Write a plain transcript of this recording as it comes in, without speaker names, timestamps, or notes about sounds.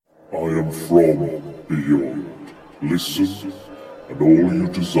I am from beyond. Listen, and all you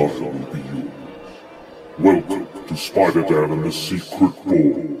desire will be yours. Welcome to Spider-Dan and the Secret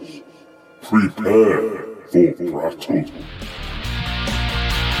Balls. Prepare for battle.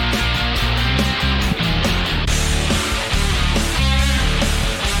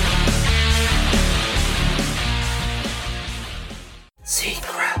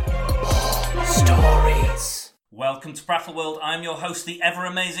 Secret Ball Stories. Welcome to Prattle World. I'm your host, the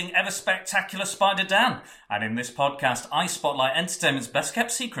ever-amazing, ever-spectacular Spider-Dan. And in this podcast, I spotlight entertainment's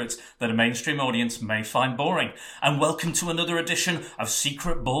best-kept secrets that a mainstream audience may find boring. And welcome to another edition of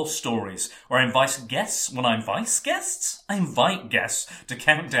Secret Ball Stories, where I invite guests to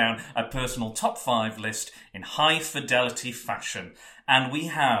count down a personal top 5 list in high-fidelity fashion. And we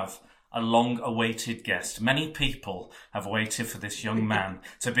have a long-awaited guest. Many people have waited for this young man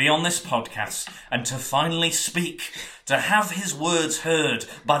to be on this podcast and to finally speak, to have his words heard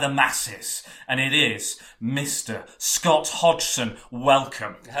by the masses. And it is Mr. Scott Hodgson.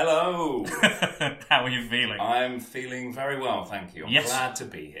 Welcome. Hello. How are you feeling? I'm feeling very well, thank you. I'm glad to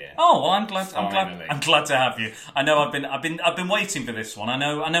be here. Oh, well, I'm glad to have you. I know I've been waiting for this one. I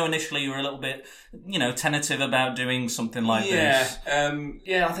know initially you were a little bit, tentative about doing something like this.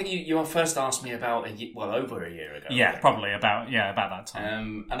 I think you first asked me about over a year ago. Yeah, probably about that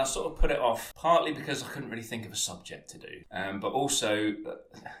time. And I sort of put it off partly because I couldn't really think of a subject to do. But also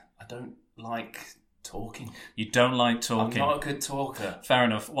I don't like talking. You don't like talking. I'm not a good talker. Fair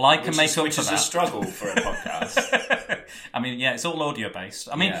enough. Well, I can make up for that. Which is a struggle for a podcast. I mean, yeah, it's all audio based.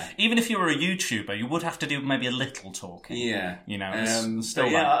 I mean, even if you were a YouTuber, you would have to do maybe a little talking. Yeah.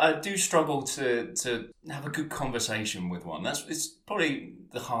 I do struggle to have a good conversation with one. It's probably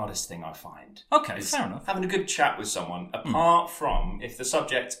the hardest thing I find. Okay, fair enough. Having a good chat with someone, apart from if the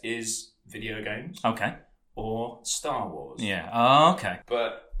subject is video games. Okay. Or Star Wars. Yeah. Oh, okay.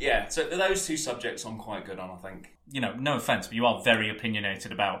 But yeah, so those two subjects I'm quite good on, I think. No offence, but you are very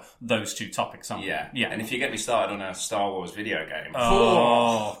opinionated about those two topics, aren't you? Yeah. And if you get me started on a Star Wars video game.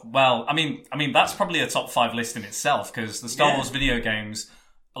 Oh, well, I mean that's probably a top 5 list in itself, because the Star Wars video games,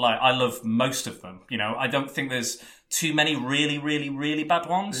 I love most of them. I don't think there's too many really, really, really bad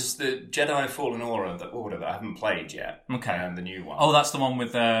ones. There's the Jedi Fallen Order that I haven't played yet. Okay. The new one. Oh, that's the one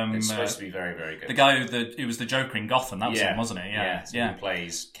with... it's supposed to be very, very good. The guy who was the Joker in Gotham, that was him, wasn't it? Yeah. He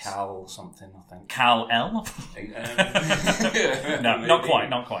plays Cal something, I think. Cal L? No, not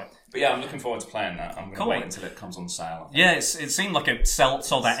quite. But yeah, I'm looking forward to playing that. I'm going to wait until it comes on sale. Yeah, it seemed like it sold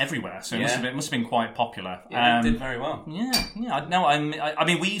out everywhere, so it must have been quite popular. Yeah, it did very well. Yeah. No, I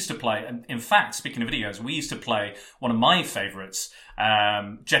mean, we used to play, in fact, speaking of videos, we used to play one of my favourites,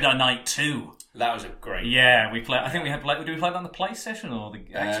 Jedi Knight 2. That was a great game. Yeah, we played. I think did we play that on the PlayStation or the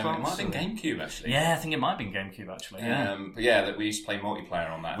Xbox? It might have been GameCube, actually. Yeah, I think it might have been GameCube, actually. Yeah. But yeah, that we used to play multiplayer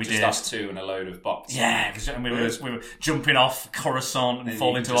on that. We just did. Us two and a load of bots. Yeah, and we were jumping off Coruscant and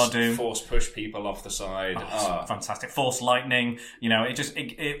falling to our doom. Force push people off the side. Fantastic. Force lightning.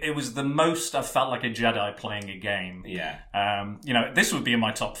 It was the most I felt like a Jedi playing a game. Yeah. This would be in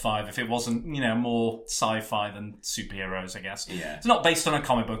my top 5 if it wasn't, more sci-fi than superheroes, I guess. Yeah. It's not based on a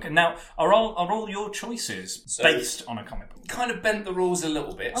comic book. And now, are all your choices based on a comic book? Kind of bent the rules a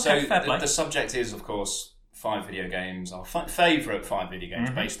little bit. Okay, so fair play. The subject is, of course, 5 video games. Our favourite 5 video games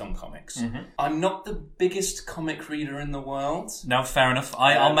based on comics. Mm-hmm. I'm not the biggest comic reader in the world. No, fair enough.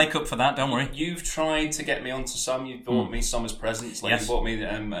 I'll make up for that, don't worry. You've tried to get me onto some. You've bought me some as presents. You bought me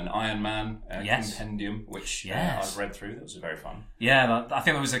an Iron Man compendium, which I've read through. That was very fun. Yeah, I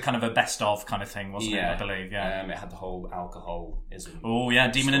think it was a kind of a best of kind of thing, wasn't it? I believe, yeah. It had the whole alcoholism. Oh, yeah,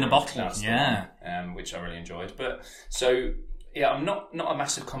 Demon in a Bottle. Yeah. Which I really enjoyed. But, so, yeah, I'm not a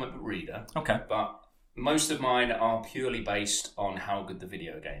massive comic book reader. Okay. But most of mine are purely based on how good the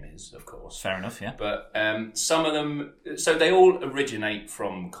video game is, of course. Fair enough, yeah. But some of them, so they all originate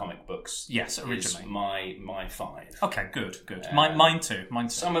from comic books. Yes, originally. My 5. Okay, good. Mine too.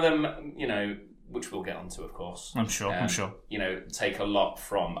 Some of them, which we'll get onto, of course. I'm sure. Take a lot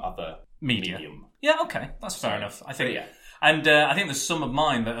from other medium. Yeah, okay, that's fair enough. I think. And I think there's some of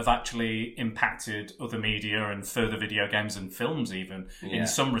mine that have actually impacted other media and further video games and films, even in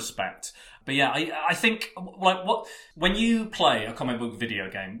some respect. But yeah, I think when you play a comic book video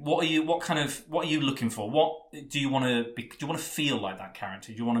game, what are you looking for? What do you want to be? Do you want to feel like that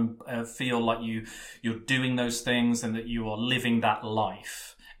character? Do you want to feel like you're doing those things and that you are living that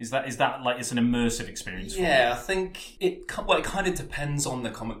life? Is that like it's an immersive experience? Yeah, I think it kind of depends on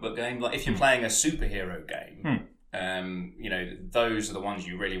the comic book game. Like if you're playing a superhero game. Those are the ones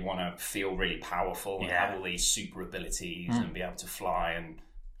you really want to feel really powerful and have all these super abilities and be able to fly and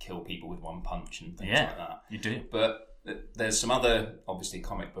kill people with one punch and things like that. You do. But there's some other, obviously,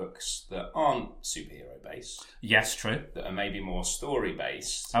 comic books that aren't superhero based. Yes, true. That are maybe more story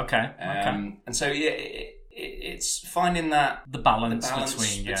based. Okay. And so it's finding that the balance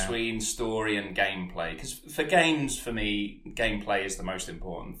between story and gameplay. Because for games, for me, gameplay is the most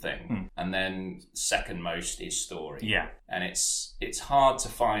important thing, and then second most is story. Yeah, and it's hard to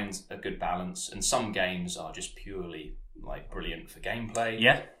find a good balance. And some games are just purely like brilliant for gameplay.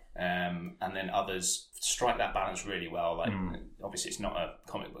 Yeah. And then others strike that balance really well. Like obviously, it's not a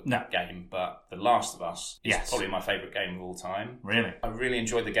comic book game, but The Last of Us is probably my favourite game of all time. Really, I really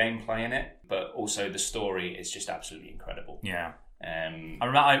enjoyed the gameplay in it, but also the story is just absolutely incredible. Yeah.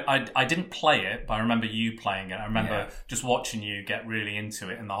 I didn't play it, but I remember you playing it. I remember just watching you get really into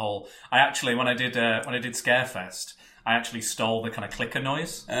it, and the whole. I actually, when I did Scarefest, I actually stole the kind of clicker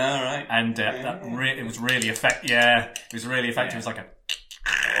noise. Oh, right. And it was really effective. Yeah, it was really effective. It was like a.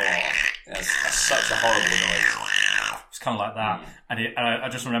 That's such a horrible noise. It's kind of like that. And I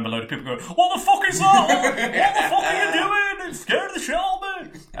just remember a load of people going, "What the fuck is that? What the fuck are you doing? It scared the shit out of me."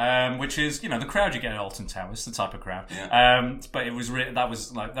 Which is, the crowd you get at Alton Towers, the type of crowd. Yeah. But it was that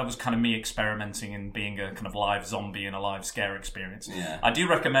was kind of me experimenting and being a kind of live zombie in a live scare experience. Yeah. I do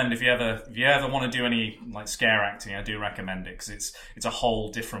recommend if you ever want to do any like scare acting, I do recommend it because it's a whole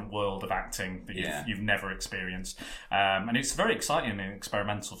different world of acting that you've never experienced, and it's very exciting and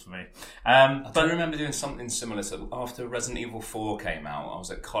experimental for me. I do remember doing something similar. So after Resident Evil 4 came out, I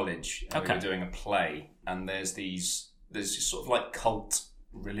was at college and we were doing a play, and there's this sort of like cult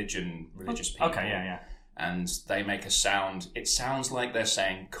religious people. Okay, yeah. And they make a sound. It sounds like they're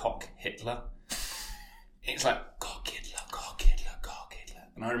saying "cock Hitler." It's like "cock Hitler, cock Hitler, cock Hitler."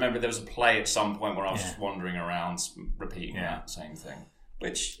 And I remember there was a play at some point where I was just wandering around repeating that same thing,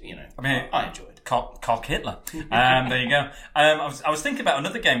 which I enjoyed. Cock Hitler. There you go. I was thinking about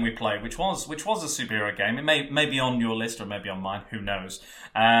another game we played, which was a superhero game. It may be on your list or maybe on mine. Who knows?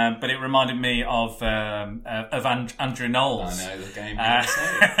 But it reminded me of Andrew Knowles. I know the game.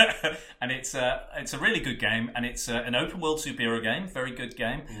 And it's a really good game, and it's an open world superhero game, very good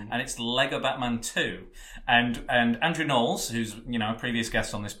game, and it's Lego Batman 2. And Andrew Knowles, who's a previous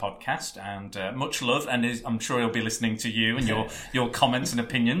guest on this podcast, and much love, and I'm sure he'll be listening to you and your comments and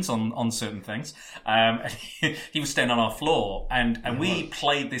opinions on certain things. He was staying on our floor, and we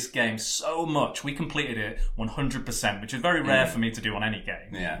played this game so much. We completed it 100%, which is very rare for me to do on any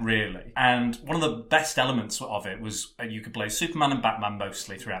game, really. And one of the best elements of it was you could play Superman and Batman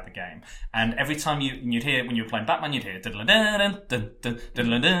mostly throughout the game. And every time you'd hear, when you were playing Batman, you'd hear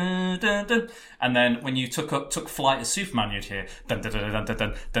and then when you took flight as Superman, you'd hear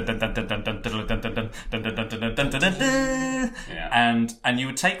and you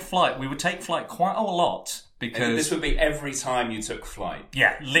would take flight. We would take flight quite a lot. Because this would be every time you took flight.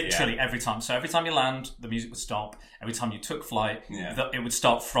 Yeah, literally every time. So every time you land, the music would stop. Every time you took flight, it would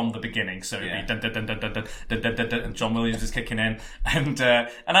start from the beginning. So it'd be dun dun dun dun dun dun dun dun dun, and John Williams is kicking in, and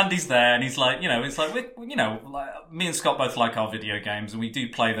Andy's there, and he's like, it's like like, me and Scott both like our video games, and we do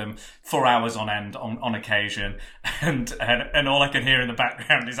play them for hours on end on occasion, and all I can hear in the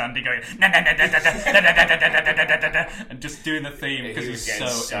background is Andy going and just doing the theme because he's so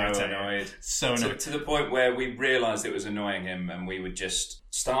annoyed, so annoyed to the point where we realised it was annoying him, and we would just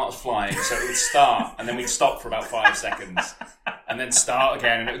start flying, so it would start, and then we'd stop for about 5 seconds, and then start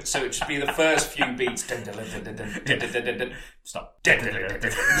again, and so it'd just be the first few beats. Stop.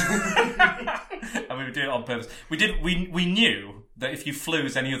 And we would do it on purpose. We knew that if you flew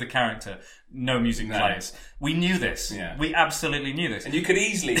as any other character, no music plays. We knew this. Yeah. We absolutely knew this. And you could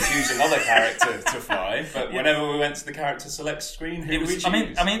easily choose another character to fly, but whenever we went to the character select screen, who would we choose? I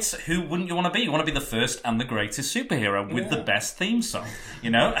mean, it's, who wouldn't you want to be? You want to be the first and the greatest superhero with the best theme song,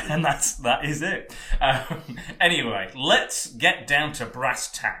 and that is it. Anyway, let's get down to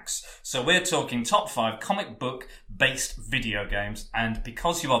brass tacks. So we're talking top 5 comic book based video games, and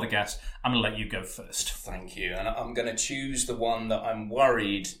because you are the guest, I'm going to let you go first. Thank you, and I'm going to choose the one that I'm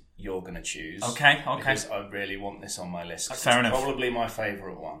worried you're going to choose. Okay. Because I really want this on my list. Fair enough. Probably my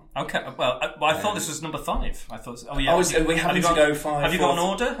favourite one. Okay, well, I thought this was number 5. I thought. Oh yeah. We having to go 5. Have you got an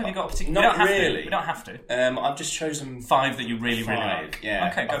order? Have you got a particular? Not really. We don't have to. I've just chosen 5 that you really like. Yeah.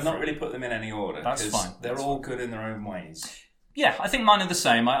 Okay, I've not really put them in any order. That's fine. They're all good in their own ways. Yeah, I think mine are the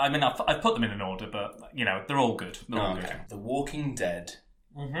same. I mean, I've put them in an order, but they're all good. They're all good. The Walking Dead,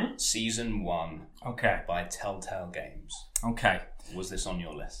 Season 1. Okay. By Telltale Games. Okay. Was this on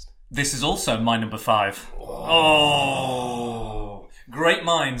your list? This is also my number 5. Oh. Great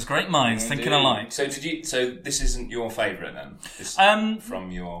minds, thinking alike. So So this isn't your favourite then? From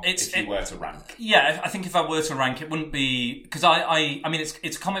your, if you were to rank. Yeah, I think if I were to rank, it wouldn't be because I mean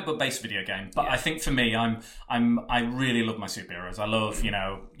it's a comic book based video game, but I think for me, I really love my superheroes. I love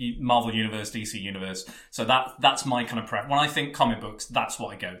Marvel Universe, DC Universe. So that's my kind of prep. When I think comic books, that's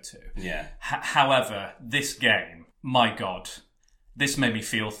what I go to. Yeah. However, this game, my God, this made me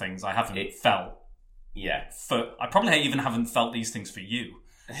feel things I haven't felt. Yeah. I probably even haven't felt these things for you.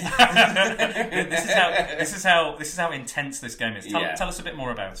 This is how intense this game is. Tell us a bit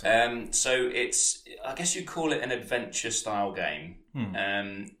more about it. So it's, I guess you'd call it an adventure style game.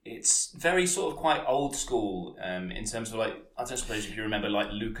 It's very sort of quite old school in terms of like, I don't suppose if you remember like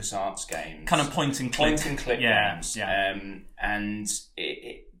LucasArts games, kind of point and click games. Yeah. And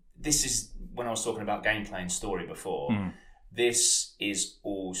this is when I was talking about gameplay and story before. This is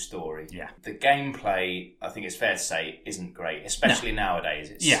all story. Yeah. The gameplay, I think it's fair to say, isn't great, especially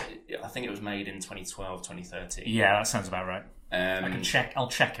nowadays. I think it was made in 2012, 2013. Yeah, that sounds about right. I can check. I'll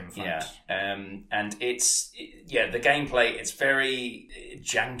check in fact. Yeah. And the gameplay, it's very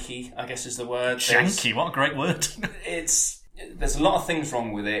janky, I guess is the word. Janky, what a great word. There's a lot of things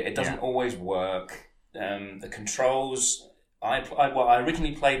wrong with it. It doesn't always work. The controls... I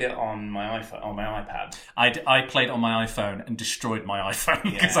originally played it on my iPad. I played it on my iPhone and destroyed my iPhone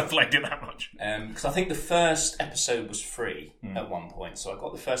because I played it that much. Because I think the first episode was free at one point, so I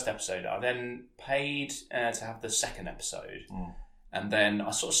got the first episode. I then paid to have the second episode, and then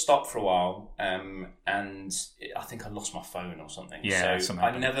I sort of stopped for a while, and I think I lost my phone or something. Yeah, so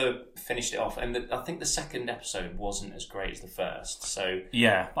I never finished it off, and I think the second episode wasn't as great as the first. So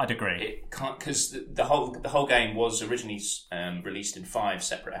yeah, I'd agree. It can't, because the whole game was originally released in 5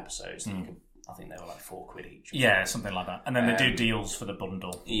 separate episodes. I think they were like £4 each. Yeah, something like that. And then they do deals for the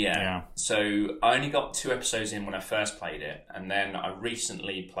bundle. Yeah. So I only got 2 episodes in when I first played it, and then I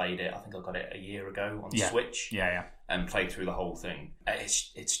recently played it. I think I got it a year ago on Switch. Yeah. And played through the whole thing.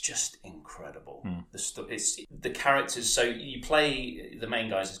 It's just incredible. It's the characters. So you play the main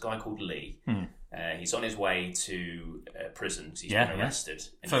guy is this guy called Lee. He's on his way to prison. He's been arrested.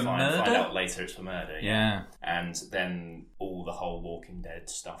 And for murder? Find out later it's for murder. Yeah. And then the whole Walking Dead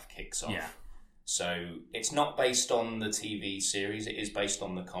stuff kicks off. Yeah. So it's not based on the TV series. It is based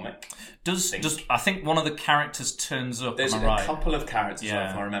on the comic. I think one of the characters turns up? There's am I right? a couple of characters, if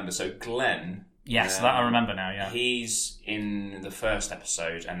I remember. So Glenn. Yes, that I remember now. Yeah. He's in the first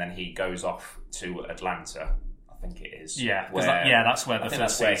episode, and then he goes off to Atlanta. I think it is. Yeah, that's where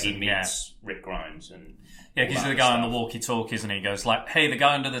that's where he meets Rick Grimes and. Yeah, because the guy on the walkie-talkie, isn't he? He goes like, "Hey, the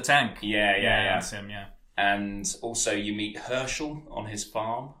guy under the tank." Yeah. That's him. Yeah. And also, you meet Herschel on his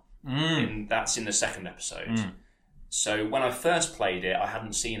farm. That's in the second episode. So when I first played it, I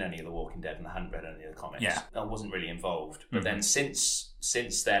hadn't seen any of The Walking Dead and I hadn't read any of the comics. Yeah. I wasn't really involved. But then since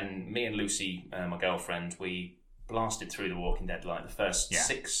then, me and Lucy, my girlfriend, we blasted through The Walking Dead, like the first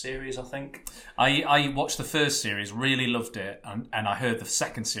 6 series, I think. I watched the first series, really loved it, and I heard the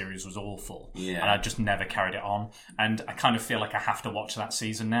second series was awful. Yeah. And I just never carried it on. And I kind of feel like I have to watch that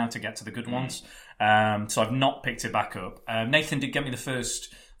season now to get to the good ones. So I've not picked it back up. Nathan did get me the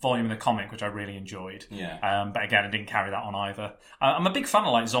first volume of the comic, which I really enjoyed. Yeah. But again, I didn't carry that on either. I'm a big fan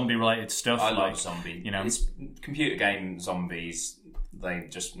of like zombie-related stuff. I love zombie. It's computer game zombies. They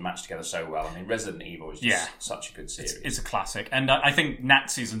just match together so well. I mean, Resident Evil is just such a good series. It's a classic. And I think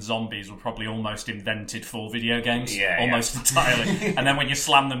Nazis and zombies were probably almost invented for video games. Almost entirely. And then when you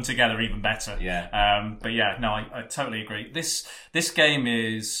slam them together, even better. Yeah. But yeah, no, I totally agree. This game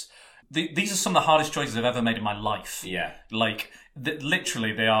is... These are some of the hardest choices I've ever made in my life. Yeah. Like...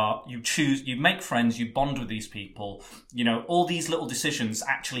 literally they are, you make friends, you bond with these people, all these little decisions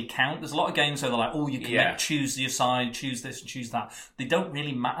actually count. There's a lot of games where they're like, you can choose your side, choose this and choose that. They don't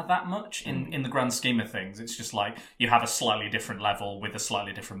really matter that much in the grand scheme of things. It's just like you have a slightly different level with a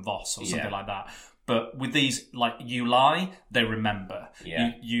slightly different boss or something like that. But with these, like, you lie, they remember.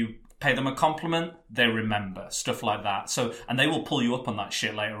 You pay them a compliment, they remember. Stuff like that. So, and they will pull you up on that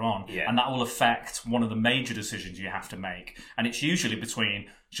shit later on. Yeah. And that will affect one of the major decisions you have to make. And it's usually between,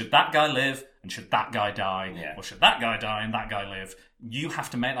 should that guy live and should that guy die? Yeah. Or should that guy die and that guy live? You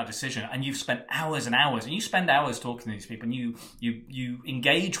have to make that decision. And you've spent hours and hours. And you spend hours talking to these people. And you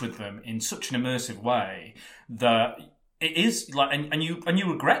engage with them in such an immersive way that... It is like, and you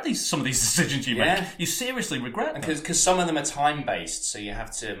regret some of these decisions you make. You seriously regret them because some of them are time based, so you have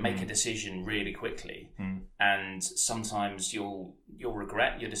to make a decision really quickly, and sometimes you'll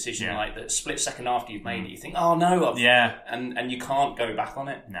regret your decision like the split second after you've made it. You think, oh no, and you can't go back on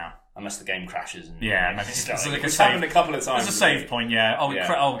it. No. unless the game crashes. And maybe it's like happened a couple of times. There's a save point, yeah.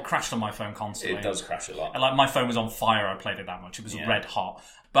 It crashed on my phone constantly. It does crash a lot. And, like, my phone was on fire. I played it that much. It was red hot.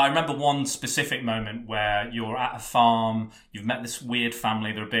 But I remember one specific moment where you're at a farm, you've met this weird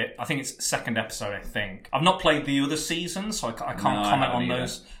family, they're a bit... I think it's second episode, I think. I've not played the other season, so I can't comment on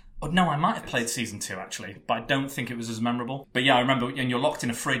those. Oh, no, I might have played season 2, actually, but I don't think it was as memorable. But yeah, I remember, and you're locked in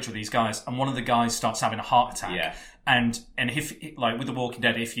a fridge with these guys, and one of the guys starts having a heart attack. Yeah. And if, like with The Walking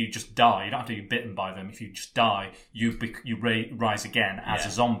Dead, if you just die, you don't have to be bitten by them. If you just die, you rise again as a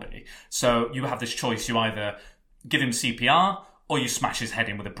zombie. So you have this choice. You either give him CPR or you smash his head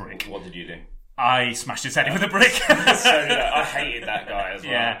in with a brick. What did you do? I smashed his head in with a brick. So did I. I hated that guy as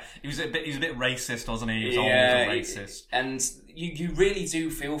well. Yeah, he was a bit racist, wasn't he? He was old and racist. And you really do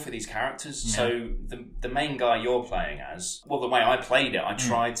feel for these characters. Yeah. So the main guy you're playing as, well, the way I played it, I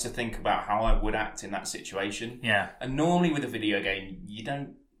tried to think about how I would act in that situation. Yeah. And normally with a video game, you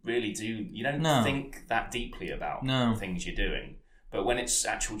don't think that deeply about the things you're doing. But when it's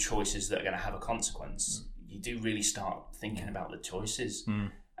actual choices that are going to have a consequence, you do really start thinking about the choices.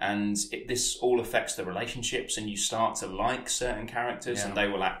 And this all affects the relationships, and you start to like certain characters, and they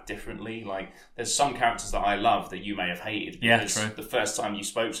will act differently. Like, there's some characters that I love that you may have hated because the first time you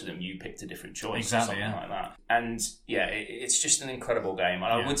spoke to them, you picked a different choice or something like that. And it's just an incredible game.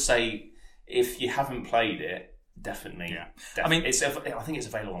 And I would say, if you haven't played it, definitely. I mean, I think it's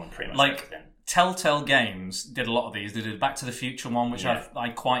available on pretty much everything. Telltale Games did a lot of these. They did a Back to the Future one, which I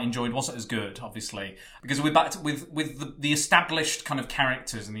quite enjoyed. Wasn't as good, obviously, because we're back with the established kind of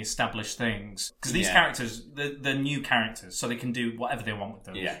characters and the established things. Because these characters, they're new characters, so they can do whatever they want with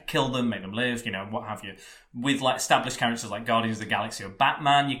them. Kill them, make them live, what have you. With like established characters like Guardians of the Galaxy or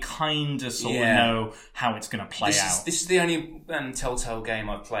Batman, you kind of sort of know how it's going to play out. This is the only Telltale game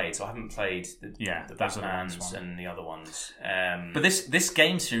I've played, so I haven't played the Batmans and the other ones. But this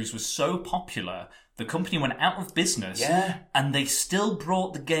game series was so popular, the company went out of business, and they still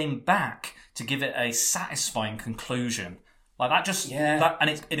brought the game back to give it a satisfying conclusion. Like that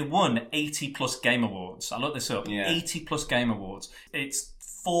and it won 80 plus Game Awards. I looked this up. 80 plus Game Awards. It's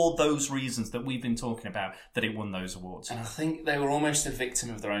for those reasons that we've been talking about that it won those awards. And I think they were almost a victim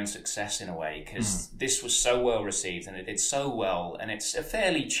of their own success in a way, because this was so well received and it did so well, and it's a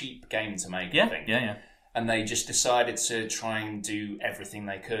fairly cheap game to make, I think. Yeah. And they just decided to try and do everything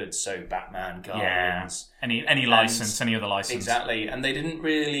they could. So Batman, Guardians... Any license, any other license. Exactly. And they didn't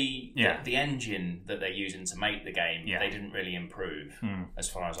really... The engine that they're using to make the game, they didn't really improve, as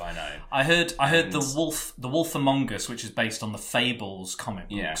far as I know. I heard the Wolf Among Us, which is based on the Fables comic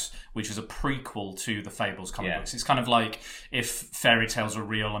books, which is a prequel to the Fables comic books. It's kind of like if fairy tales were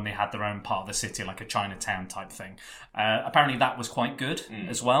real and they had their own part of the city, like a Chinatown type thing. Apparently that was quite good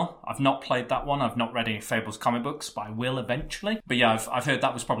as well. I've not played that one. I've not read any Fables comic books, but I will eventually. But yeah, I've heard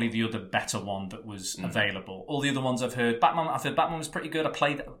that was probably the other better one that was available. All the other ones I've heard Batman was pretty good. I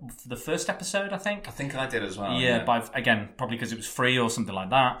played the first episode, I think. I think I did as well. Yeah, but again, probably because it was free or something like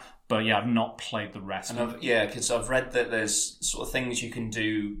that. But yeah, I've not played the rest. Because I've read that there's sort of things you can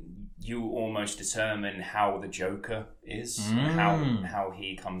do. You almost determine how the Joker is, how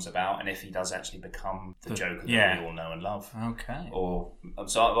he comes about, and if he does actually become the Joker that we all know and love. Okay.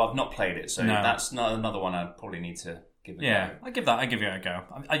 So I've not played it, so that's not another one I probably need to give it a go. I give it a go.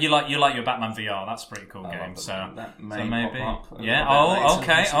 You like your Batman VR? That's a pretty cool game. So that maybe pop up.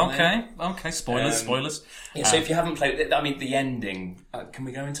 Okay. Spoilers. Yeah. So if you haven't played it, I mean, the ending. Can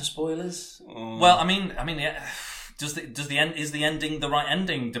we go into spoilers? Well, I mean, yeah. Is the ending the right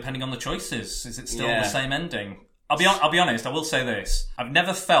ending depending on the choices? Is it still the same ending? I'll be honest. I will say this: I've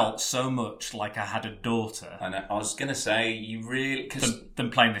never felt so much like I had a daughter. I was gonna say you really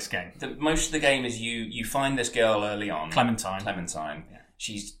than playing this game. Most of the game is you find this girl early on, Clementine. Yeah.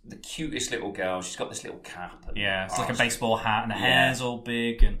 She's the cutest little girl. She's got this little cap. It's like a baseball hat, and her hair's all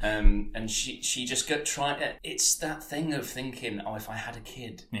big. And she just it's that thing of thinking, if I had a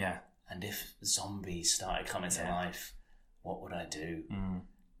kid. Yeah. And if zombies started coming to life, what would I do?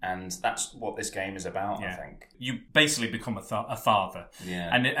 And that's what this game is about, I think. You basically become a father.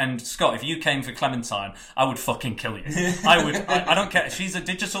 Yeah. And Scott, if you came for Clementine, I would fucking kill you. I would. I don't care. She's a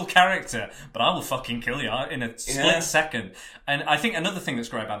digital character, but I will fucking kill you in a split second. And I think another thing that's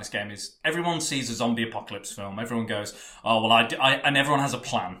great about this game is everyone sees a zombie apocalypse film. Everyone goes, oh, well, and everyone has a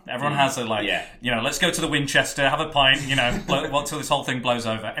plan. Everyone has a, let's go to the Winchester, have a pint, until this whole thing blows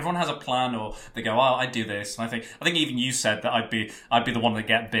over. Everyone has a plan, or they go, I'd do this. And I think even you said that I'd be the one that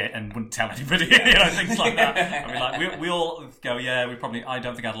get bit and wouldn't tell anybody, things like that. I mean, like we all go, I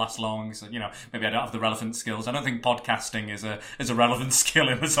don't think I'd last long. So, maybe I don't have the relevant skills. I don't think podcasting is a relevant skill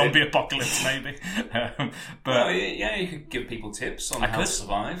in the zombie apocalypse, maybe. But you could give people tips on how to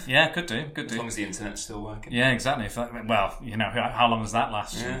survive. Yeah, could do. As long as the internet's still working. Yeah, exactly. How long does that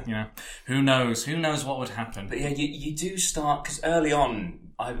last? Yeah. Who knows? Who knows what would happen? But yeah, you do start, because early on,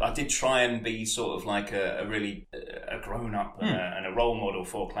 I did try and be sort of like a really grown up and a role model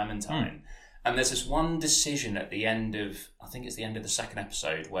for Clementine. And there's this one decision at the end of, I think it's the end of the second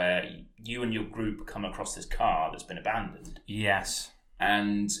episode, where you and your group come across this car that's been abandoned. Yes.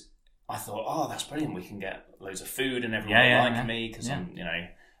 And I thought, oh, that's brilliant. We can get loads of food and everyone like me, because I'm,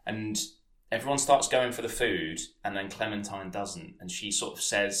 and everyone starts going for the food, and then Clementine doesn't. And she sort of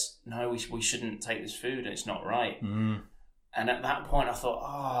says, no, we shouldn't take this food, and it's not right. And at that point, I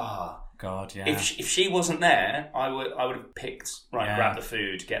thought, God, yeah. If she wasn't there, I would have picked, grab the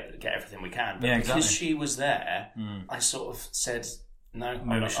food, get everything we can. But because she was there, I sort of said, no,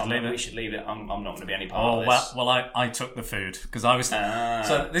 we should leave it. I'm not going to be any part of this. Well, I took the food because I was.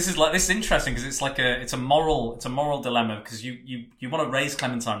 So this is interesting because it's like it's a moral dilemma, because you want to raise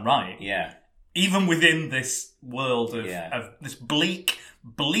Clementine right. Yeah. Even within this world of this bleak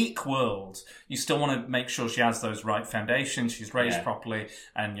world, you still want to make sure she has those right foundations, she's raised properly,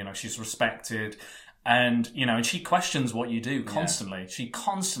 and she's respected, and and she questions what you do constantly. She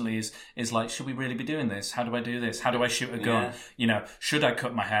constantly is like, should we really be doing this? How do I do this? How do I shoot a gun? Should I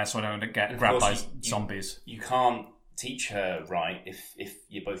cut my hair so I don't get grabbed by zombies? You can't teach her right if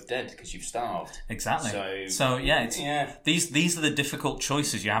you're both dead because you've starved. Exactly. So these are the difficult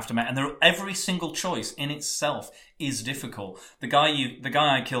choices you have to make, and every single choice in itself is difficult. The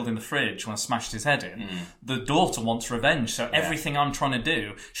guy I killed in the fridge when I smashed his head in, the daughter wants revenge, so everything I'm trying to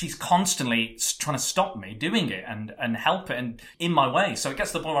do, she's constantly trying to stop me doing it and help it and in my way. So it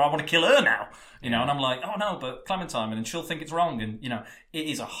gets to the point where I want to kill her now. And I'm like, oh no, but Clementine, and she'll think it's wrong. And, it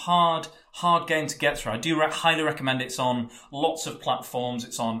is a hard game to get through. I do highly recommend it. It's on lots of platforms.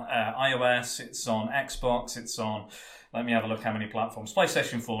 It's on iOS, it's on Xbox, it's on, let me have a look how many platforms.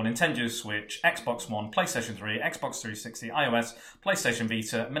 PlayStation 4, Nintendo Switch, Xbox One, PlayStation 3, Xbox 360, iOS, PlayStation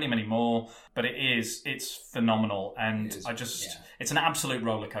Vita, many, many more. But it's phenomenal. And it's an absolute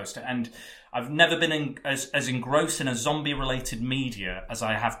roller coaster. And I've never been as engrossed in a zombie-related media as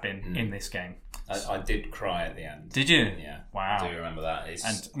I have been in this game. I did cry at the end. Did you? Yeah. Wow. I do remember that.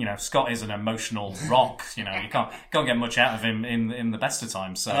 And Scott is an emotional rock. You can't get much out of him in the best of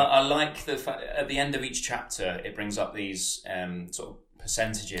times. So I like the fact at the end of each chapter it brings up these sort of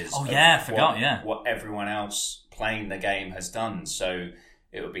percentages. Oh yeah, I forgot. What everyone else playing the game has done. So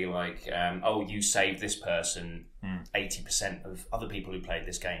it would be like, you saved this person. 80% of other people who played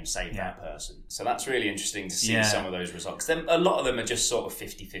this game saved that person. So that's really interesting to see some of those results. Then a lot of them are just sort of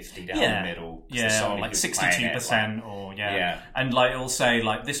 50-50 down the middle. Yeah, or like 62% or and like it'll say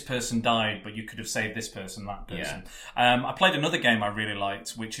like this person died, but you could have saved this person, that person. I played another game I really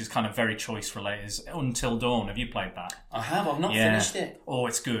liked, which is kind of very choice related. Is Until Dawn. Have you played that? I have. I've not finished it. Oh,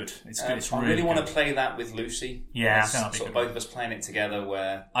 it's good. It's good. It's really I really want good. to play that with Lucy. Yeah, sort of both of us playing it together.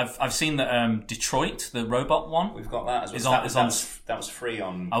 Where I've seen that Detroit, the robot one. We've got that as well. That was free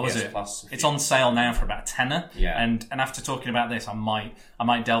on PS Plus. It's on sale now for about £10. Yeah. And after talking about this, I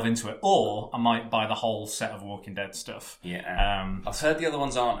might delve into it, or I might buy the whole set of Walking Dead stuff. Yeah. I've heard the other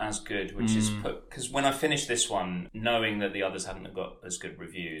ones aren't as good, which is because when I finished this one, knowing that the others hadn't got as good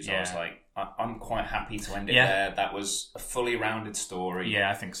reviews, I was like, I'm quite happy to end it there. That was a fully rounded story. Yeah,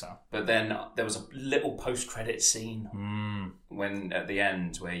 I think so. But then there was a little post-credit scene when at the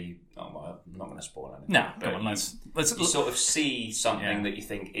end where I'm not going to spoil anything. No, come on, let's you sort of see something that you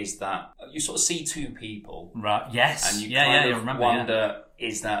think is that you sort of see two people, right? Yes, and you kind of wonder,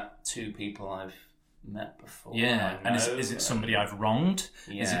 is that two people I've met before? Yeah, and is it somebody I've wronged?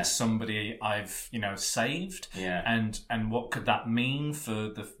 Yeah. Is it somebody I've saved? Yeah, and what could that mean for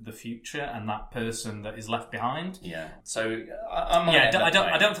the future and that person that is left behind? Yeah, so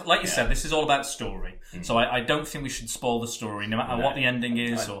I don't like you said, this is all about story. So I don't think we should spoil the story, no matter what the ending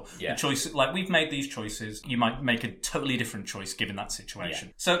is or the choice. Like we've made these choices, you might make a totally different choice given that situation.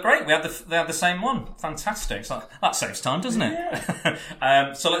 Yeah. So great, they had the same one. Fantastic. So that saves time, doesn't it?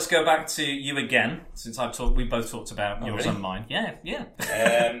 Yeah. So let's go back to you again. Since we both talked about yours and mine. Yeah.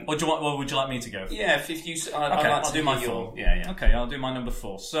 Or would you like me to go? Yeah, if you... I'll do my 4. Yeah. Okay, I'll do my number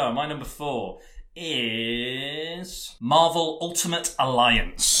 4. So, my number 4 is Marvel Ultimate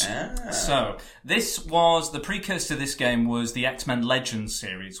Alliance. So, this was... The precursor to this game was the X-Men Legends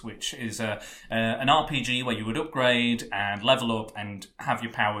series, which is an RPG where you would upgrade and level up and have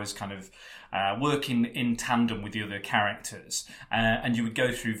your powers kind of working in tandem with the other characters. And you would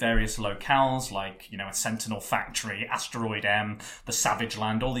go through various locales, like, a Sentinel factory, Asteroid M, the Savage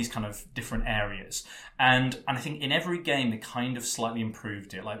Land, all these kind of different areas. And I think in every game they kind of slightly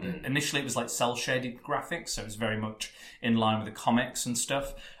improved it. Like initially it was like cel-shaded graphics, so it was very much in line with the comics and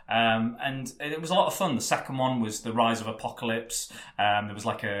stuff. And it was a lot of fun. The second one was The Rise of Apocalypse. There was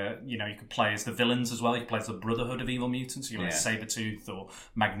like you could play as the villains as well. You could play as the Brotherhood of Evil Mutants. You were like Sabretooth or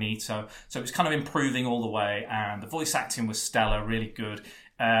Magneto. So it was kind of improving all the way. And the voice acting was stellar, really good.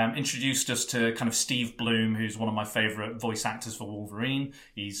 Introduced us to kind of Steve Bloom, who's one of my favourite voice actors for Wolverine.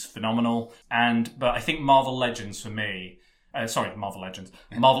 He's phenomenal. But I think Marvel Legends for me... Marvel Legends.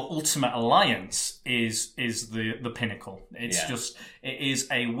 Marvel Ultimate Alliance is the pinnacle. It is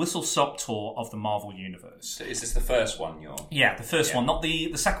a whistle-stop tour of the Marvel Universe. So is this the first one Yeah, the first one. Not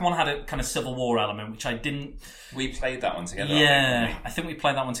the second one had a kind of Civil War element, which I didn't... We played that one together. Yeah, I think we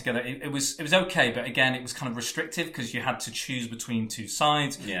played that one together. It was okay, but again, it was kind of restrictive because you had to choose between two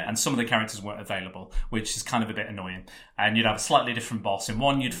sides, and some of the characters weren't available, which is kind of a bit annoying. And you'd have a slightly different boss. In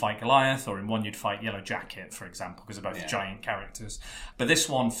one, you'd fight Goliath, or in one, you'd fight Yellow Jacket, for example, because they're both giant characters. But this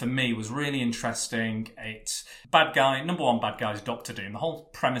one, for me, was really interesting. It's number one bad guy is Doctor Doom. The whole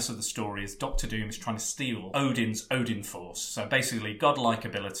premise of the story is Doctor Doom is trying to steal Odin's Odin Force. So basically, godlike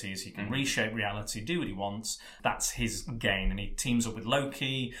abilities. He can reshape reality, do what he wants. That's his gain. And he teams up with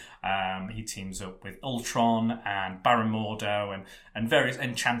Loki. He teams up with Ultron and Baron Mordo and various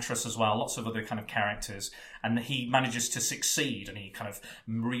Enchantress as well. Lots of other kind of characters. And he manages to succeed, and he kind of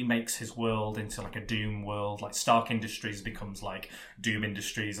remakes his world into like a Doom world. Like Stark Industries becomes like Doom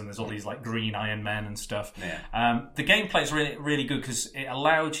Industries, and there's all these like green Iron Men and stuff. Yeah. The gameplay is really, really good because it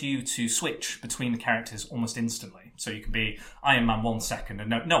allowed you to switch between the characters almost instantly. So you could be Iron Man 1 second,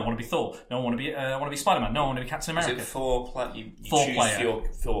 and no, I want to be Thor. No, I want to be Spider-Man. No, I want to be Captain America. Is it four choose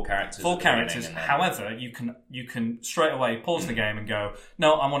four characters? Four characters. However, you can straight away pause the game and go,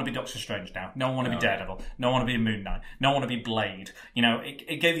 no, I want to be Doctor Strange now. No, I want to be Daredevil. No, I want to be Moon Knight. No, I want to be Blade.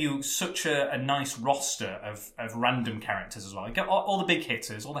 It gave you such a nice roster of random characters as well. You got all the big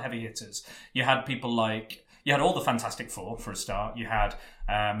hitters, all the heavy hitters. You had people like... You had all the Fantastic Four, for a start. You had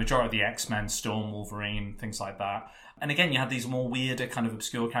majority of the X-Men, Storm, Wolverine, things like that. And again, you had these more weirder kind of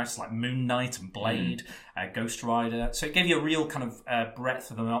obscure characters like Moon Knight and Blade, Ghost Rider. So it gave you a real kind of breadth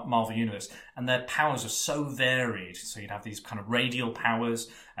of the Marvel Universe. And their powers are so varied. So you'd have these kind of radial powers.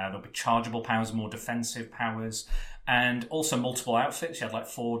 There'll be chargeable powers, more defensive powers. And also multiple outfits. You had like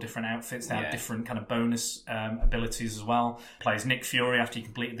 4 different outfits. They had different kind of bonus abilities as well. Play as Nick Fury after you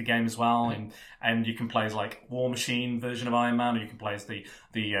completed the game as well. And you can play as like War Machine version of Iron Man, or you can play as the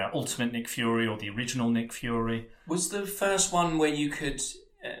Ultimate Nick Fury or the original Nick Fury. Was the first one where you could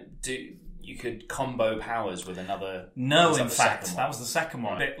you could combo powers with another... No, in fact, that was the second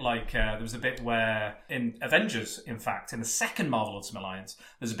one. A bit like, there was a bit where, in Avengers, in fact, in the second Marvel Ultimate Alliance,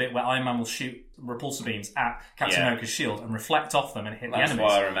 there's a bit where Iron Man will shoot repulsor beams at Captain America's shield and reflect off them and hit the enemies.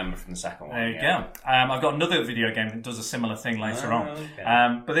 That's what I remember from the second one. There you go. I've got another video game that does a similar thing later on.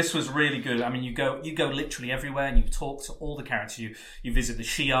 Okay. But this was really good. I mean, you go literally everywhere and you talk to all the characters. You visit the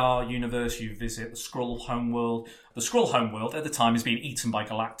Shi'ar universe, you visit the Skrull homeworld. The Skrull homeworld at the time is being eaten by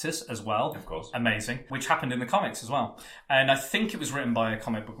Galactus as well. Of course. Amazing. Which happened in the comics as well. And I think it was written by a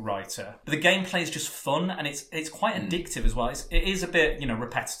comic book writer. But the gameplay is just fun and it's quite addictive as well. It is a bit,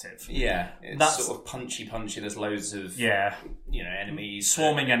 repetitive. Yeah. It's sort of punchy. There's loads of enemies.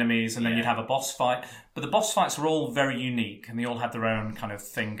 Swarming enemies, and then you'd have a boss fight. But the boss fights are all very unique and they all had their own kind of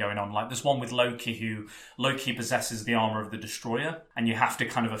thing going on. Like there's one with Loki Loki possesses the armor of the Destroyer, and you have to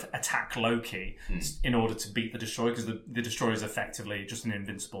kind of attack Loki in order to beat the Destroyer, because the Destroyer is effectively just an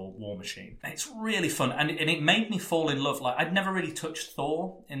invincible war machine. It's really fun, and it made me fall in love. Like I'd never really touched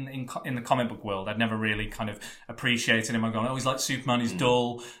Thor in the comic book world. I'd never really kind of appreciated him. I'm going, he's like Superman, he's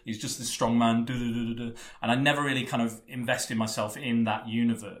dull, he's just this strong man, and I never really kind of invested myself in that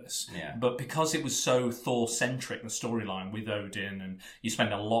universe. Yeah. But because it was so Thor-centric, the storyline with Odin, and you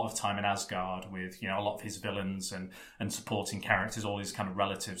spend a lot of time in Asgard with a lot of his villains and supporting characters, all his kind of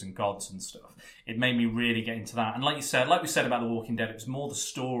relatives and gods and stuff. It made me really get into that. And like we said about The Walking Dead, it was more the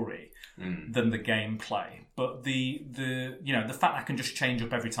story than the gameplay. But the fact I can just change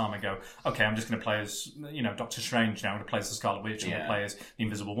up every time I go, okay, I'm just going to play as Doctor Strange now. I'm going to play as the Scarlet Witch. I'm going to play as the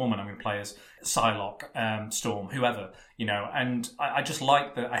Invisible Woman. I'm going to play as Psylocke, Storm, whoever. And I just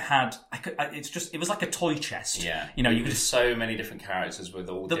like that it was like a toy chest. Yeah. You could so many different characters with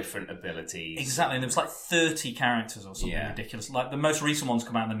all different abilities. Exactly. And there was like 30 characters or something ridiculous. Like the most recent one's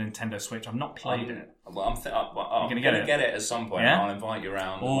come out on the Nintendo Switch. I've not played it. Well, I'm going to get it at some point. Yeah? I'll invite you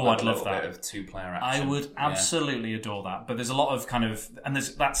around. Oh, We'll I'd have a love little that. bit of 2-player action. I would absolutely adore that. But there's a lot of kind of, and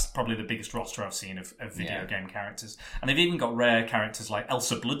that's probably the biggest roster I've seen of video game characters. And they've even got rare characters like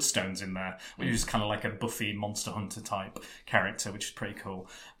Elsa Bloodstone's in there, which is kind of like a Buffy Monster Hunter type character, which is pretty cool.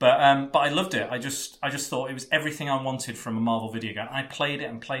 But I loved it. I just thought it was everything I wanted from a Marvel video game. I played it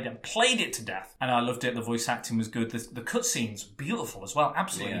and played it and played it to death, and I loved it. The voice acting was good. The cutscenes beautiful as well,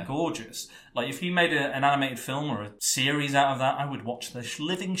 absolutely gorgeous. Like if you made an animated film or a series out of that, I would watch the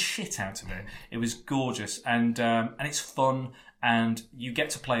living shit out of it. It was gorgeous, and it's fun, and you get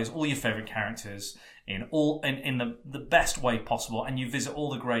to play as all your favourite characters in the best way possible, and you visit all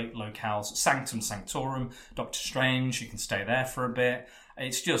the great locales. Sanctum Sanctorum, Doctor Strange, you can stay there for a bit.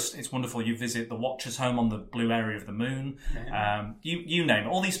 It's wonderful. You visit the Watcher's home on the blue area of the moon. You name it.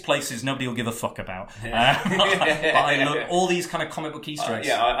 All these places nobody will give a fuck about. But I love all these kind of comic book Easter eggs.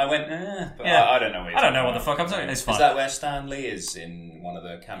 I went, but I don't know. I don't know what the fuck I'm saying. It's fine. Is that where Stan Lee is in one of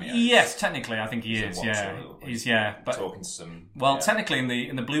the cameos? Yes, technically, I think he is. He's but talking to some. Well, technically,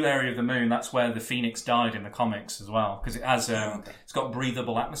 in the blue area of the moon, that's where the Phoenix died in the comics as well, because it has it's got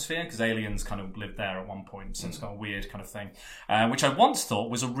breathable atmosphere, because aliens kind of lived there at one point, so it's got a weird kind of thing, which I once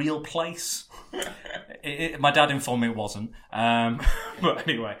thought was a real place. My dad informed me it wasn't, but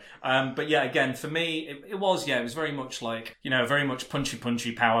anyway. But yeah, again, for me, it was very much like, very much punchy,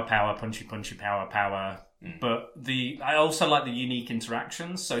 power, punchy, power. But I also like the unique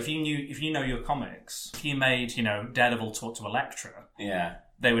interactions. So if you know your comics, if you made, Daredevil talk to Elektra,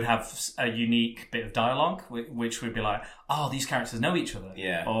 they would have a unique bit of dialogue, which would be like, oh, these characters know each other.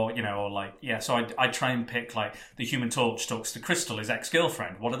 Yeah. Or, so I try and pick, like, the Human Torch talks to Crystal, his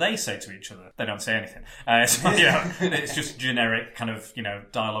ex-girlfriend. What do they say to each other? They don't say anything. It's just generic kind of,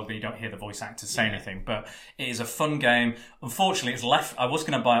 dialogue that you don't hear the voice actors say anything. But it is a fun game. Unfortunately, it's left. I was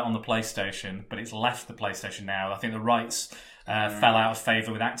going to buy it on the PlayStation, but it's left the PlayStation now. I think the rights fell out of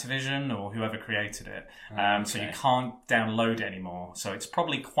favour with Activision or whoever created it. So you can't download it anymore. So it's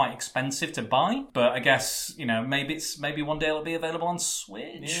probably quite expensive to buy. But I guess, maybe one day it'll be available on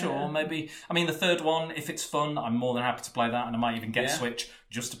Switch, or maybe, the third one, if it's fun, I'm more than happy to play that, and I might even get Switch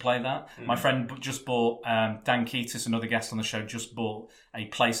just to play that. My friend just bought, Dan Keatis, another guest on the show, just bought a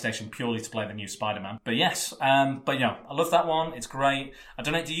PlayStation purely to play the new Spider-Man. But yes, I love that one. It's great. I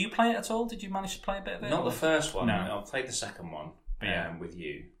don't know, do you play it at all? Did you manage to play a bit of it? Not the first one. No. I played the second one with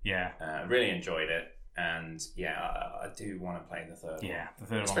you. Yeah. Really enjoyed it. And I do want to play the third one. Yeah, the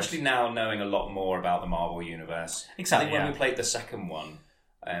third one. Especially now knowing a lot more about the Marvel Universe. Exactly. I think when we played the second one,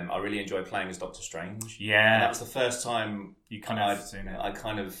 I really enjoyed playing as Doctor Strange. Yeah. And that was the first time seen it. I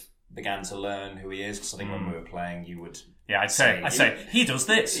kind of began to learn who he is, because I think when we were playing, you would... Yeah, I'd say, he does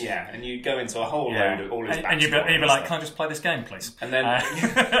this. Yeah, and you go into a whole load of all his backstory. And you'd be like, can I just play this game, please? And then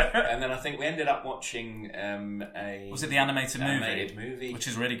and then I think we ended up watching was it the animated movie? Which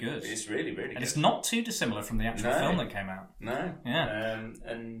is really good. It's really, really good. And it's not too dissimilar from the actual film that came out. No. Yeah.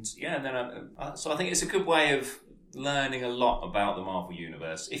 And then so I think it's a good way of learning a lot about the Marvel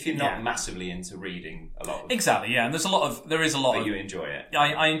Universe if you're not massively into reading a lot of exactly, and there is a lot but you enjoy it.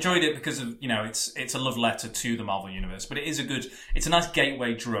 I enjoyed it because of, it's a love letter to the Marvel Universe, but it's a nice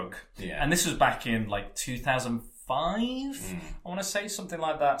gateway drug. And this was back in like 2005, I want to say, something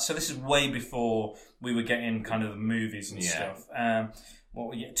like that. So this is way before we were getting kind of the movies and stuff.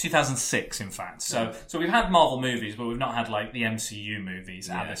 2006, in fact. So we've had Marvel movies, but we've not had like the MCU movies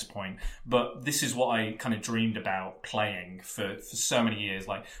at this point. But this is what I kind of dreamed about playing for so many years.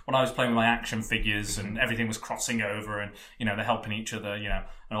 Like when I was playing with my action figures and everything was crossing over, and they're helping each other,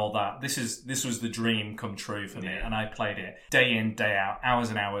 and all that. This was the dream come true for me, and I played it day in, day out, hours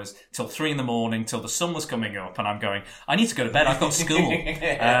and hours, till 3 a.m, till the sun was coming up, and I'm going, I need to go to bed. I've got school.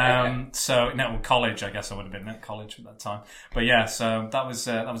 College. I guess I would have been at college at that time. But yeah, so that was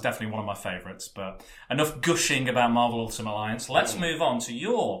definitely one of my favourites. But enough gushing about Marvel Ultimate Alliance. Let's move on to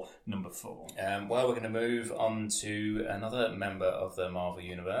your number 4. We're going to move on to another member of the Marvel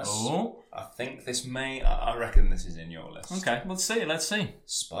Universe. Oh. I think I reckon this is in your list. Okay, let's see.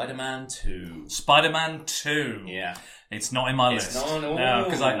 Spider-Man 2. Spider-Man 2. Yeah. It's not in my list. No,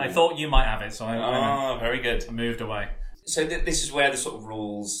 because I thought you might have it, so very good. I moved away. So this is where the sort of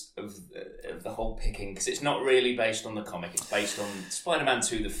rules of the whole picking, because it's not really based on the comic; it's based on Spider-Man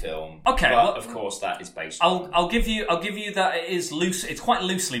 2, the film. Okay, but of course that is based. I'll give you that it is loose. It's quite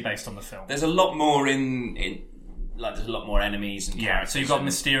loosely based on the film. There's a lot more in there's a lot more enemies and characters. So you've got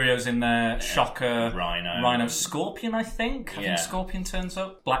Mysterio's in there, Shocker, Rhino, Scorpion. I think Scorpion turns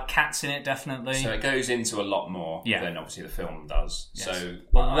up. Black Cat's in it, definitely. So it goes into a lot more than obviously the film does. Yes. So,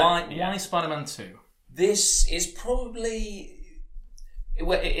 but why Spider-Man 2? This is probably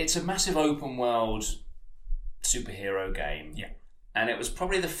It's a massive open world superhero game. Yeah. And it was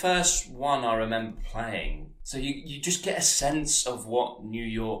probably the first one I remember playing. So you just get a sense of what New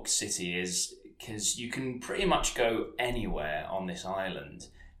York City is, because you can pretty much go anywhere on this island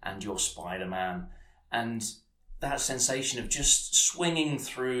and you're Spider-Man. And that sensation of just swinging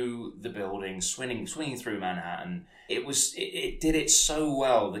through the buildings, swinging through Manhattan, it did it so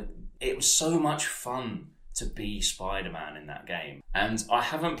well. It was so much fun to be Spider-Man in that game. And I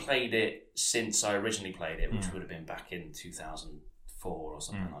haven't played it since I originally played it, which would have been back in 2004 or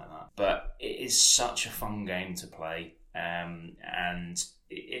something like that. But it is such a fun game to play. And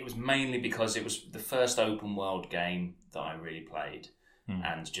it was mainly because it was the first open world game that I really played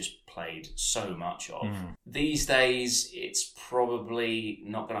and just played so much of. These days, it's probably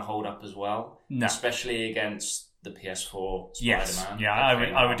not going to hold up as well, especially against the PS4 Spider-Man. Yes, yeah,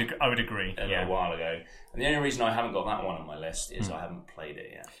 I would agree. A little while ago. And the only reason I haven't got that one on my list is I haven't played it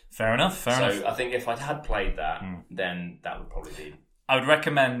yet. Fair enough. So I think if I had played that, then that would probably be... I would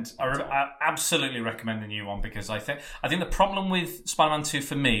recommend. I absolutely recommend the new one, because I think the problem with Spider-Man 2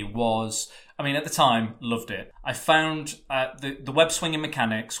 for me was, I mean, at the time, loved it. I found the web swinging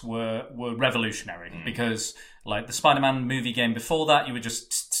mechanics were revolutionary, because like the Spider-Man movie game before that, you were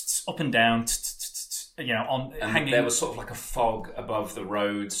just up and down. Hanging. There was sort of like a fog above the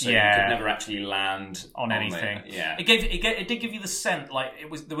road, so you could never actually land on anything. It did give you the sense, like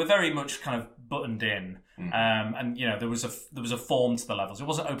they were very much kind of buttoned in, and there was a form to the levels. It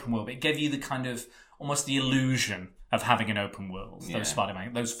wasn't open world, but it gave you the kind of almost the illusion of having an open world.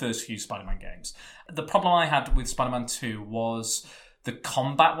 Those first few Spider-Man games. The problem I had with Spider-Man 2 was the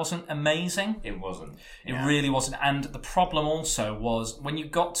combat wasn't amazing. It wasn't. It really wasn't. And the problem also was when you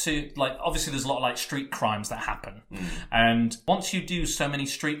got to, like, obviously there's a lot of, like, street crimes that happen. And once you do so many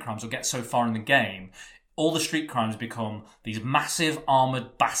street crimes or get so far in the game, all the street crimes become these massive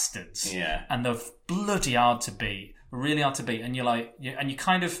armoured bastards. Yeah. And they're bloody hard to beat. Really hard to beat. And you're like, you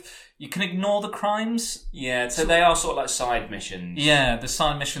can ignore the crimes. Yeah, so they are sort of like side missions. Yeah, the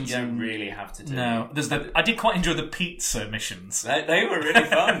side missions. You don't really have to do. No, I did quite enjoy the pizza missions. They were really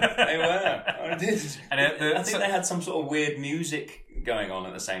fun. They were. I did. And I think they had some sort of weird music going on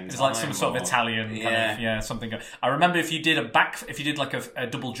at the same time. It's like some sort of Italian kind of something. I remember if you did like a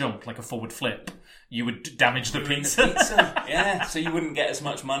double jump, like a forward flip, you would damage the pizza. Yeah, so you wouldn't get as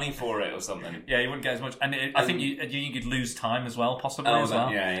much money for it or something. Yeah, you wouldn't get as much, and I think you could lose time as well, possibly as well.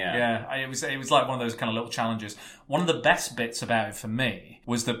 Yeah. It was like one of those kind of little challenges. One of the best bits about it for me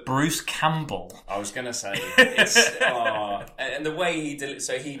was that Bruce Campbell. I was going to say, it's and the way he did it.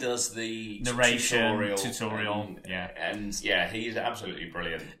 So he does the narration tutorial, and he's absolutely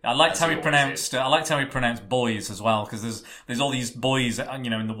brilliant. I liked how he pronounced boys as well, because there's all these boys,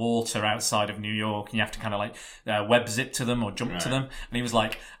 in the water outside of New York, and you have to kind of like web zip to them or jump to them. And he was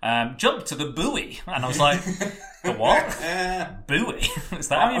like, jump to the buoy, and I was like, the what? Buoy? Is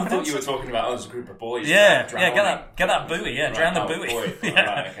that how you pronounce it? I thought you were talking about us, a group of boys. Yeah, get that buoy. Yeah, drown the buoy.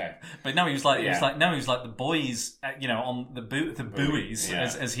 Right, okay. But no, he was like the boys, on the buoys,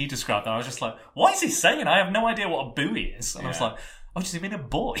 as he described that. I was just like, what is he saying? I have no idea what a buoy is. And I was like, oh, does he mean a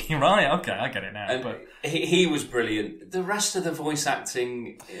boy? Right, okay, I get it now. And but he was brilliant. The rest of the voice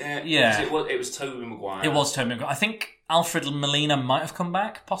acting, it was Tobey Maguire. It was Tobey Maguire. I think Alfred Molina might have come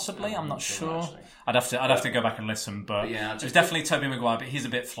back, possibly. I'm not sure. I'd have to go back and listen, but it was definitely Tobey Maguire. But he's a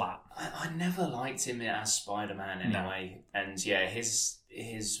bit flat. I never liked him as Spider-Man anyway, and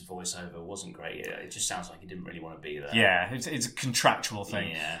his voiceover wasn't great. It just sounds like he didn't really want to be there. Yeah, it's a contractual thing.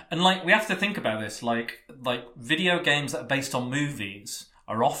 Yeah. And like we have to think about this. Like video games that are based on movies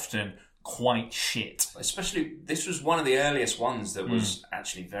are often quite shit. Especially, this was one of the earliest ones that was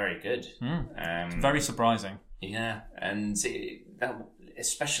actually very good. Very surprising. Yeah, and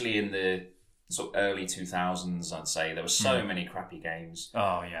especially in the sort of early 2000s, I'd say there were so many crappy games.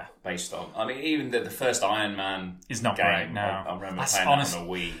 Oh yeah, based on. I mean, even the first Iron Man is not game, great. No, I remember playing that on a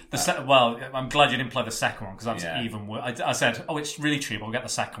Wii. Well, I'm glad you didn't play the second one, because that's even worse. I said, "Oh, it's really cheap. I'll get the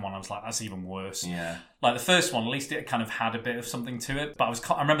second one." I was like, "That's even worse." Yeah. Like the first one, at least it kind of had a bit of something to it. But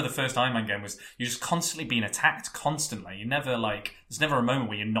I remember the first Iron Man game was you're just constantly being attacked, constantly. You never there's never a moment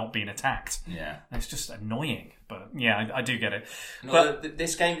where you're not being attacked. Yeah, and it's just annoying. But yeah, I do get it. No, but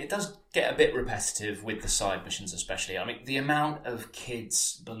this game, it does get a bit repetitive with the side missions, especially. I mean, the amount of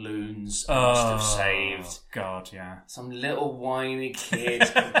kids' balloons I must have saved. God, yeah. Some little whiny kid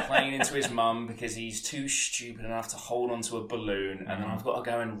complaining to his mum because he's too stupid enough to hold onto a balloon, and then I've got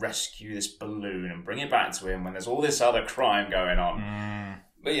to go and rescue this balloon and bring it back to him when there's all this other crime going on.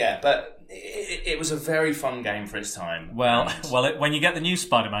 But it was a very fun game for its time. Well, when you get the new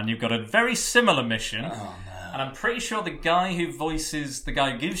Spider-Man, you've got a very similar mission. Oh no. And I'm pretty sure the guy who voices the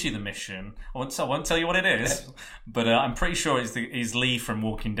guy who gives you the mission, I won't tell you what it is, but I'm pretty sure he's Lee from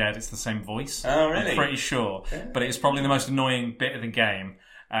Walking Dead. It's the same voice. Oh, really? I'm pretty sure. Yeah. But it's probably the most annoying bit of the game.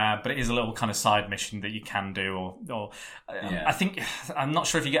 But it is a little kind of side mission that you can do, I think, I'm not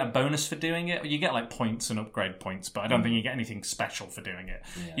sure if you get a bonus for doing it. You get like points and upgrade points, but I don't think you get anything special for doing it.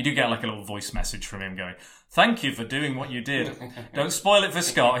 Yeah. You do get like a little voice message from him going, "Thank you for doing what you did. Don't spoil it for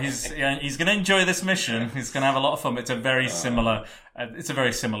Scott. He's going to enjoy this mission. He's going to have a lot of fun." But it's a very similar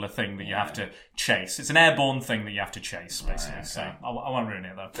thing that you have to chase. It's an airborne thing that you have to chase, basically. Okay. So I won't ruin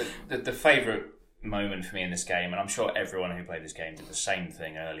it though. The favourite moment for me in this game, and I'm sure everyone who played this game did the same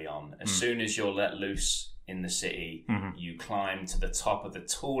thing early on. As soon as you're let loose in the city, you climb to the top of the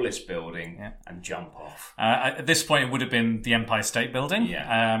tallest building and jump off. At this point, it would have been the Empire State Building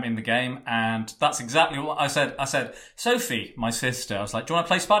in the game, and that's exactly what I said. I said, Sophie, my sister, I was like, "Do you want to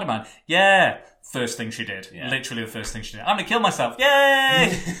play Spider-Man?" Yeah. First thing she did. Yeah. Literally the first thing she did. "I'm going to kill myself."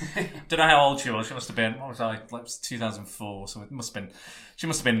 Yay! Don't know how old she was. She must have been, what was I? Like, it was 2004, so she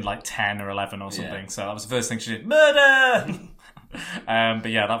must have been like 10 or 11 or something. Yeah. So that was the first thing she did. Murder!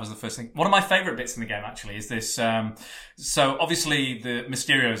 But yeah, that was the first thing. One of my favourite bits in the game, actually, is this. So obviously, the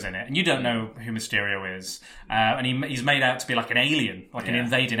Mysterio's in it, and you don't know who Mysterio is. And he's made out to be like an alien, like an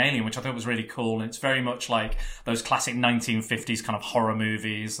invading alien, which I thought was really cool. And it's very much like those classic 1950s kind of horror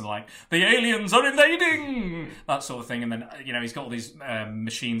movies, and like, the aliens are invading! That sort of thing. And then, he's got all these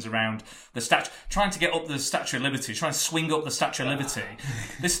machines around the statue, trying to get up the Statue of Liberty, trying to swing up the Statue of Liberty.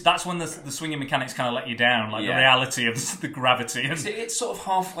 That's when the swinging mechanics kind of let you down, like the reality of the gravity. It's sort of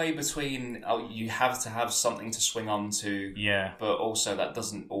halfway between, you have to have something to swing onto, but also that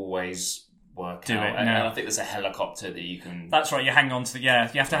doesn't always work out. And I think there's a helicopter that you can... That's right, you hang on to you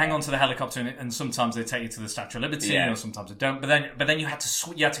have to hang on to the helicopter, and sometimes they take you to the Statue of Liberty, or sometimes they don't. But then you had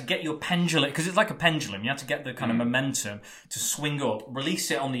to get your pendulum, because it's like a pendulum. You had to get the kind of momentum to swing up, release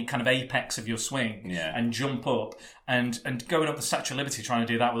it on the kind of apex of your swing, and jump up. And going up the Statue of Liberty, trying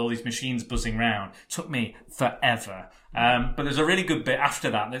to do that with all these machines buzzing around, took me forever. But there's a really good bit after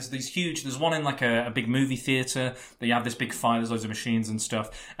that. There's one in like a big movie theatre that you have this big fight, there's loads of machines and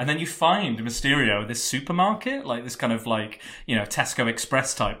stuff. And then you find Mysterio at this supermarket, like this kind of like, Tesco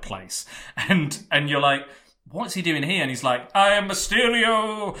Express type place. And you're like, what's he doing here? And he's like, "I am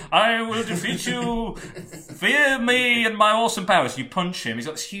Mysterio. I will defeat you. Fear me and my awesome powers." You punch him. He's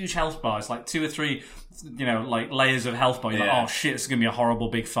got this huge health bar. It's like 2 or 3, like layers of health bar. You're like, "Oh shit, this is going to be a horrible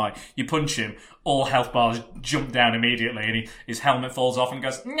big fight." You punch him. All health bars jump down immediately, and his helmet falls off and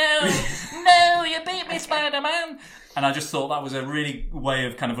goes, No, you beat me, Spider-Man. And I just thought that was a really way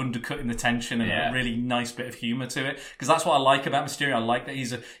of kind of undercutting the tension and a really nice bit of humour to it. Because that's what I like about Mysterio. I like that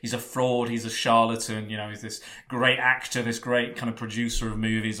he's a fraud, he's a charlatan, he's this great actor, this great kind of producer of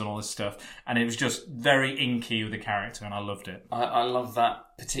movies and all this stuff. And it was just very inky with the character, and I loved it. I love that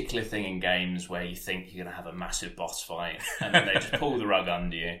particular thing in games where you think you're going to have a massive boss fight, and then they just pull the rug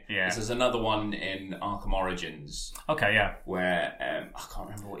under you. Yeah. There's another one in Arkham Origins. Okay, yeah. Where, I can't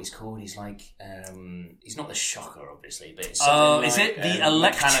remember what he's called. He's like, he's not the Shocker, obviously, but it's something is it the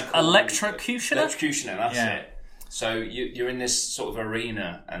Electrocutioner? Electrocutioner, that's it. So you're in this sort of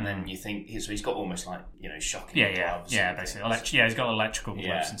arena, and then you think he's got almost like shocking gloves. Yeah, basically. He's got electrical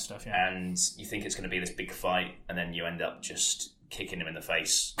gloves and stuff. Yeah, and you think it's going to be this big fight, and then you end up just kicking him in the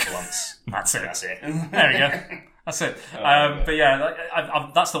face once. That's it. There we go. That's it. But yeah,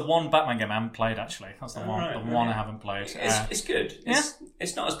 that's the one Batman game I haven't played, actually. That's the one I haven't played. It's good.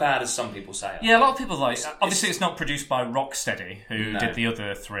 It's not as bad as some people say. Yeah, a lot of people like. Obviously, it's not produced by Rocksteady, who did the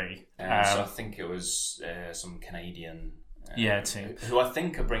other 3. So I think it was some Canadian team who I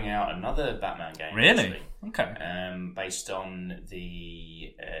think are bringing out another Batman game. Really? Actually. Okay. Based on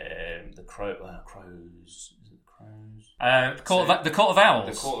the Crows. The Court of Owls.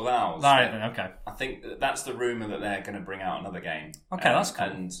 The Court of Owls. Right, okay. I think that's the rumour that they're going to bring out another game. Okay, that's cool.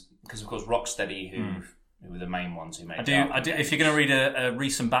 And because, of course, Rocksteady, who were the main ones who made I do. If you're going to read a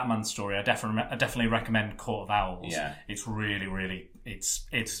recent Batman story, I definitely recommend Court of Owls. Yeah. It's really, really, it's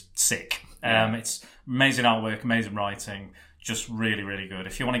sick. It's amazing artwork, amazing writing, just really, really good.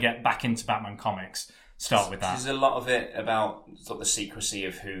 If you want to get back into Batman comics, start with that. There's a lot of it about sort of the secrecy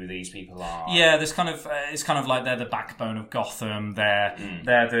of who these people are. Yeah, there's kind of it's kind of like they're the backbone of Gotham. They're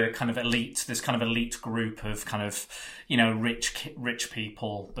the kind of elite. This kind of elite group of kind of rich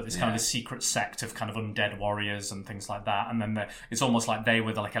people, but there's kind of a secret sect of kind of undead warriors and things like that. And then it's almost like they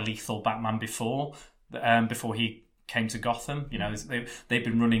were like a lethal Batman before he came to Gotham. You know, they've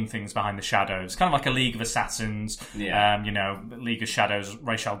been running things behind the shadows, kind of like a League of Assassins, you know, League of Shadows,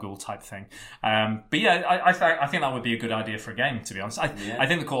 Ra's al Ghul type thing. But yeah, I think that would be a good idea for a game, to be honest. I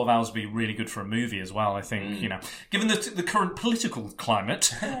think the Court of Owls would be really good for a movie as well. I think, you know, given the current political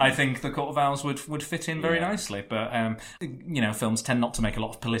climate, I think the Court of Owls would fit in very nicely. But you know, films tend not to make a lot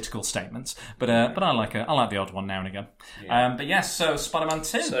of political statements. But I like the odd one now and again. But yes, so Spider-Man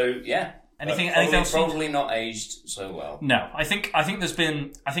 2. So yeah. Anything else? Probably not aged so well. No, I think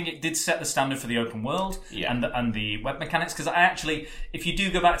it did set the standard for the open world and the web mechanics. Because if you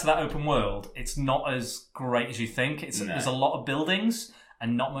do go back to that open world, it's not as great as you think. There's a lot of buildings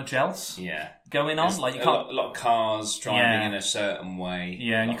and not much else going on. Like you can't a lot of cars driving in a certain way.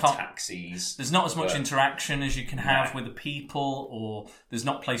 Yeah, and you can't taxis. There's not as much interaction as you can have with the people, or there's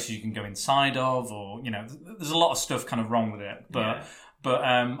not places you can go inside of, or you know, there's a lot of stuff kind of wrong with it. But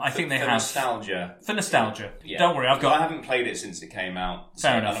I think they have nostalgia. For nostalgia. Yeah. Don't worry, I haven't played it since it came out.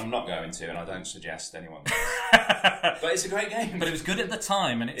 Fair enough. And I'm not going to, and I don't suggest anyone. But it's a great game. But it was good at the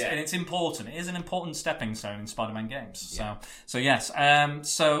time, and it's important. It is an important stepping stone in Spider-Man games. So yes.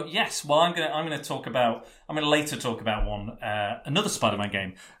 Well, I'm gonna later talk about another Spider-Man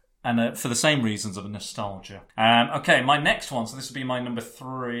game. And for the same reasons of nostalgia. Okay, my next one. So this will be my number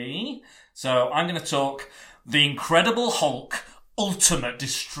 3. So I'm going to talk The Incredible Hulk Ultimate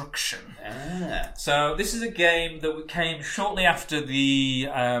Destruction. So this is a game that came shortly after the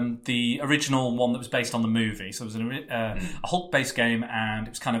original one that was based on the movie. So it was a Hulk-based game, and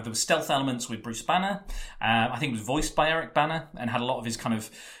it was there was stealth elements with Bruce Banner. I think it was voiced by Eric Bana and had a lot of his kind of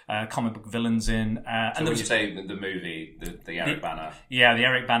comic book villains in. So when you say the movie, the Eric Bana? Yeah, the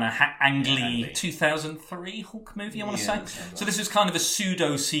Eric Bana Ang Lee 2003 Hulk movie, I want to say. So this is kind of a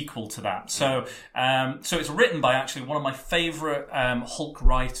pseudo-sequel to that. So it's written by actually one of my favourite Hulk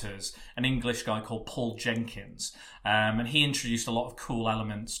writers, an English guy called Paul Jenkins. And he introduced a lot of cool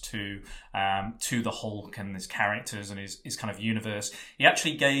elements to the Hulk and his characters and his kind of universe. He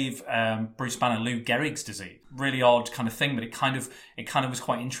actually gave Bruce Banner Lou Gehrig's disease. Really odd kind of thing, but it kind of was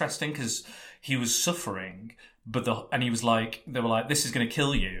quite interesting because he was suffering, and he was like, they were like, "This is going to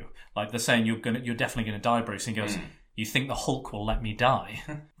kill you." Like they're saying, "You're definitely going to die, Bruce." And he goes, "You think the Hulk will let me die?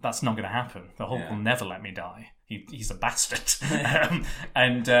 That's not going to happen. The Hulk will never let me die. He's a bastard."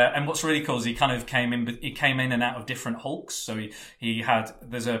 And what's really cool is he kind of came in and out of different Hulks. So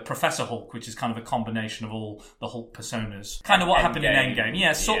there's a Professor Hulk, which is kind of a combination of all the Hulk personas. Kind of what happened in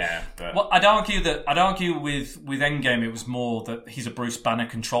Endgame. Well, I'd argue with Endgame it was more that he's a Bruce Banner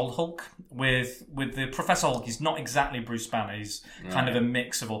controlled Hulk. With the Professor Hulk, he's not exactly Bruce Banner. He's kind of a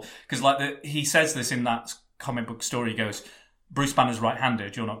mix of all. Because he says this in that comic book story. He goes, "Bruce Banner's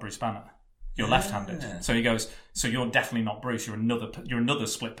right-handed. You're not Bruce Banner. You're left-handed." So he goes, "So you're definitely not Bruce. You're another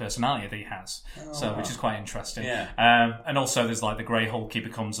split personality that he has." Which is quite interesting. And also there's the Grey Hulk he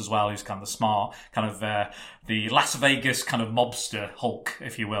becomes as well, who's kind of the smart, kind of the Las Vegas kind of mobster Hulk,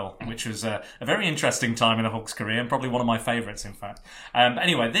 if you will, which was a very interesting time in the Hulk's career and probably one of my favourites, in fact.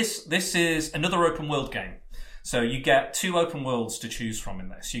 Anyway, this is another open world game. So you get 2 open worlds to choose from in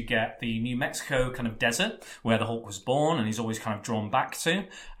this. You get the New Mexico kind of desert where the Hulk was born and he's always kind of drawn back to.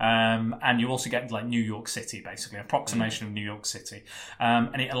 And you also get New York City, basically, an approximation of New York City.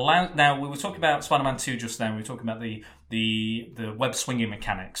 And it allows, now we were talking about Spider-Man 2 just then, we were talking about the web swinging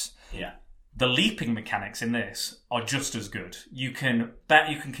mechanics. Yeah. The leaping mechanics in this are just as good. You can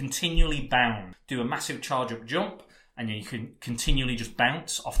continually bound, do a massive charge up jump, and you can continually just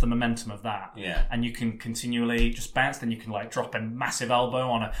bounce off the momentum of that. Yeah. And you can continually just bounce, then you can drop a massive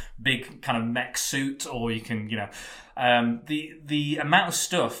elbow on a big kind of mech suit, or you can, the amount of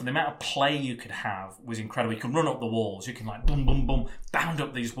stuff and the amount of play you could have was incredible. You could run up the walls, you can boom, boom, boom, bound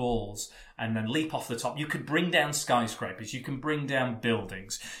up these walls and then leap off the top. You could bring down skyscrapers, you can bring down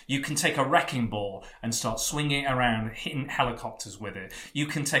buildings, you can take a wrecking ball and start swinging it around, hitting helicopters with it. You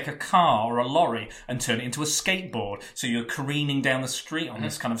can take a car or a lorry and turn it into a skateboard, so you're careening down the street on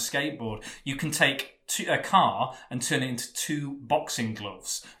this kind of skateboard. You can take a car and turn it into 2 boxing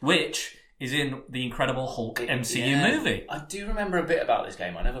gloves, which is in the Incredible Hulk MCU movie. I do remember a bit about this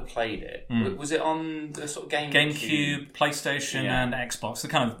game. I never played it. Was it on the sort of GameCube, PlayStation, and Xbox?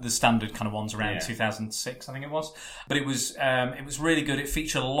 The standard kind of ones around 2006, I think it was. But it was really good. It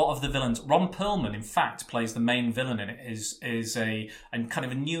featured a lot of the villains. Ron Perlman, in fact, plays the main villain in it. Is a kind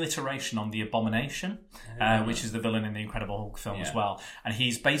of a new iteration on the Abomination, which is the villain in the Incredible Hulk film as well. And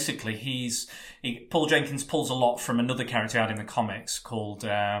Paul Jenkins pulls a lot from another character out in the comics called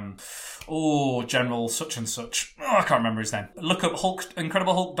Oh, General such and such. Oh, I can't remember his name. Look up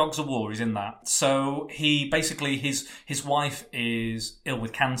Incredible Hulk Dogs of War. He's in that. So he basically, his wife is ill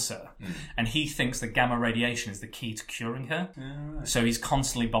with cancer, and he thinks that gamma radiation is the key to curing her. Right. So he's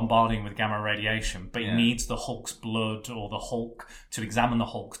constantly bombarding with gamma radiation, but he needs the Hulk's blood or the Hulk to examine the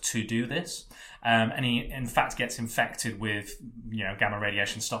Hulk to do this. And he, in fact, gets infected with, gamma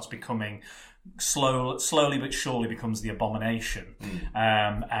radiation, starts becoming slowly but surely becomes the Abomination.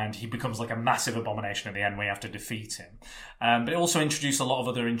 And he becomes like a massive abomination at the end where you have to defeat him. But it also introduced a lot of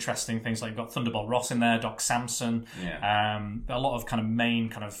other interesting things, like you've got Thunderbolt Ross in there, Doc Samson, a lot of kind of main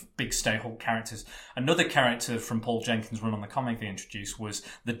kind of big stay Hulk characters. Another character from Paul Jenkins' run on the comic they introduced was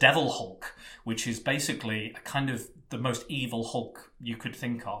the Devil Hulk, which is basically a kind of the most evil Hulk you could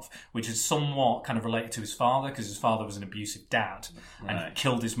think of, which is somewhat kind of related to his father, because his father was an abusive dad and he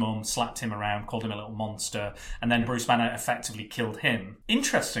killed his mum, slapped him around, called him a little monster, and then Bruce Banner effectively killed him.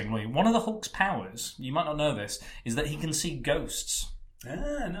 Interestingly, one of the Hulk's powers, you might not know this, is that he can see ghosts.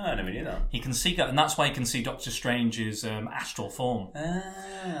 Ah, no, I never knew that. He can see, and that's why he can see Doctor Strange's astral form.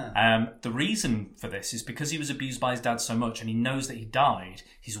 The reason for this is because he was abused by his dad so much, and he knows that he died.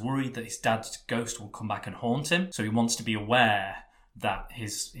 He's worried that his dad's ghost will come back and haunt him, so he wants to be aware that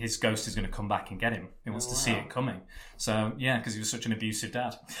his ghost is going to come back and get him. He wants to see it coming. So, yeah, because he was such an abusive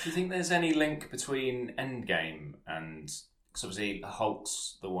dad. Do you think there's any link between Endgame and... Because obviously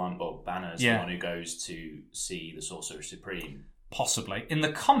Hulk's the one, or Banner's the one who goes to see the Sorcerer Supreme. Possibly. In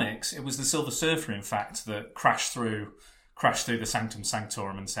the comics, it was the Silver Surfer, in fact, that crashed through the Sanctum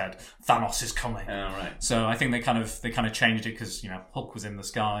Sanctorum and said, Thanos is coming. Oh, right. So I think they kind of changed it because, Hulk was in the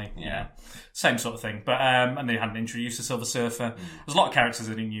sky. Yeah. Same sort of thing. But and they hadn't introduced the Silver Surfer. There's a lot of characters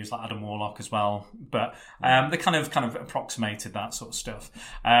they didn't use, like Adam Warlock as well. But they kind of approximated that sort of stuff.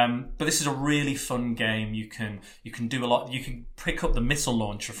 But this is a really fun game. You can do a lot. You can pick up the missile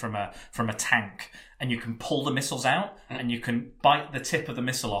launcher from a tank, and you can pull the missiles out, and you can bite the tip of the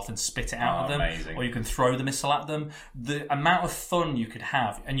missile off and spit it out of them. Amazing. Or you can throw the missile at them. The amount of fun you could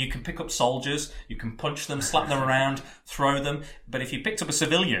have, and you can pick up soldiers, you can punch them, slap them around, throw them. But if you picked up a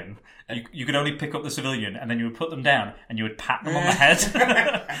civilian, you could only pick up the civilian, and then you would put them down, and you would pat them on the head.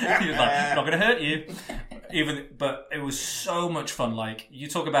 You're like, I'm not going to hurt you. But it was so much fun. Like, you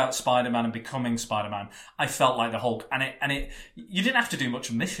talk about Spider-Man and becoming Spider-Man. I felt like the Hulk, and you didn't have to do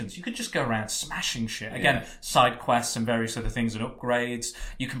much missions. You could just go around smashing shit. Again, side quests and various other things and upgrades.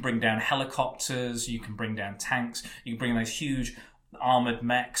 You can bring down helicopters. You can bring down tanks. You can bring those huge armored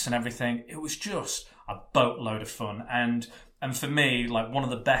mechs and everything. It was just a boatload of fun. And for me, like, one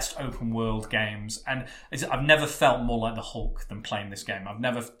of the best open world games, and I've never felt more like the Hulk than playing this game. I've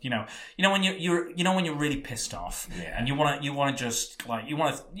never, when you're really pissed off, and you want to just like you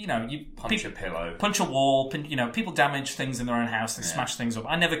punch a pillow, punch a wall, people damage things in their own house, they smash things up.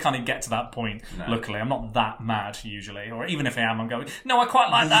 I never kind of get to that point. No. Luckily, I'm not that mad usually, or even if I am, I'm going, no, I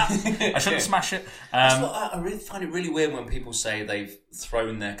quite like that. I shouldn't smash it. I really find it really weird when people say they've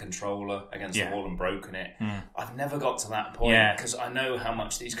thrown their controller against the wall and broken it. I've never got to that point. Because I know how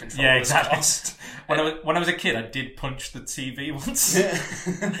much these controllers cost. When I was a kid, I did punch the TV once,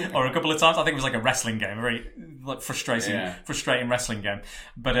 or a couple of times. I think it was like a wrestling game, a very like frustrating wrestling game.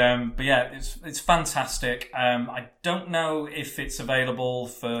 But yeah, it's fantastic. I don't know if it's available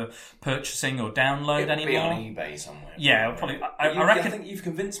for purchasing or download It'll anymore. Be on eBay somewhere. Yeah, probably. I reckon. I think you've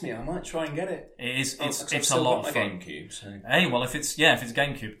convinced me. I might try and get it. It is. It's a lot of fun. GameCube. So. Hey, well, if it's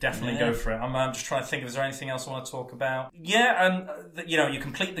GameCube, definitely go for it. I'm just trying to think if there's anything else I want to talk about. Yeah, you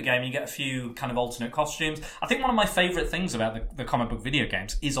complete the game, you get a few kind of alternate costumes. I think one of my favourite things about the comic book video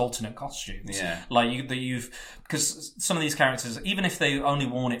games is alternate costumes. Yeah. Like because some of these characters, even if they only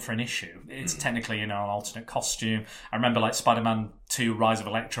worn it for an issue, it's technically an alternate costume. I remember like Spider-Man 2 Rise of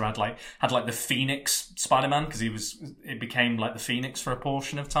Electra had like the Phoenix Spider-Man, because it became like the Phoenix for a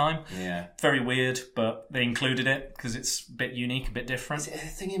portion of time. Yeah. Very weird, but they included it because it's a bit unique, a bit different. It's a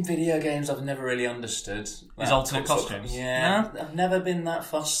thing in video games I've never really understood. Is alternate costumes. Yeah. No? I've never been that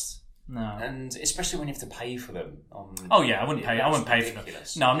fussed. No. And especially when you have to pay for them. Oh yeah, I wouldn't pay for them.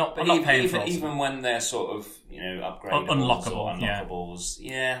 No, I'm not paying for them. Even when they're sort of, upgradable, unlockables.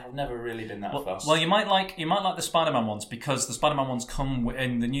 Yeah, I've never really been that fussed. Well, you might like the Spider-Man ones, because the Spider-Man ones come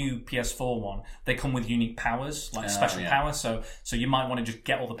in the new PS4 one. They come with unique powers, like special powers. So you might want to just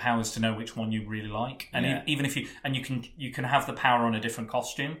get all the powers to know which one you really like. And even if you can have the power on a different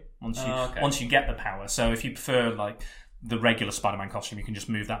costume once you get the power. So if you prefer like the regular Spider-Man costume, you can just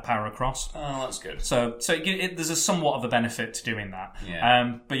move that power across. Oh, that's good. So there's a somewhat of a benefit to doing that.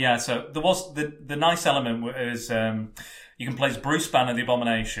 Yeah. But yeah, so there was the nice element was You can play as Bruce Banner, the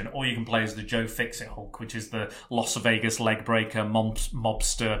Abomination, or you can play as the Joe Fixit Hulk, which is the Las Vegas leg breaker,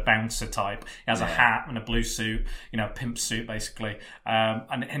 mobster, bouncer type. He has a hat and a blue suit, a pimp suit, basically.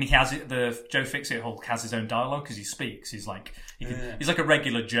 And he has it. The Joe Fixit Hulk has his own dialogue because he speaks. He's like he's like a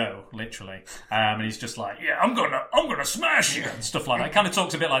regular Joe, literally, and he's just like, yeah, I'm gonna smash you and stuff like that. He kind of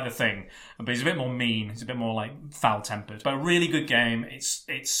talks a bit like The Thing, but he's a bit more mean. He's a bit more like foul tempered. But a really good game. It's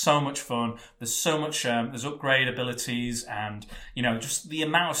so much fun. There's so much. There's upgrade abilities, and just the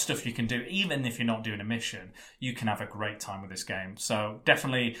amount of stuff you can do. Even if you're not doing a mission, you can have a great time with this game. So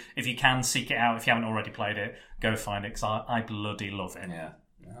definitely, if you can, seek it out. If you haven't already played it, go find it because I bloody love it. Yeah.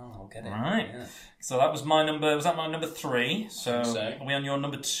 No, I'll get it. Right. Yeah. So that was my number. Was that my number 3? So, so. Are we on your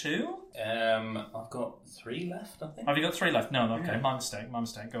number 2? I've got 3 left, I think. Have you got 3 left? No, okay. My mistake.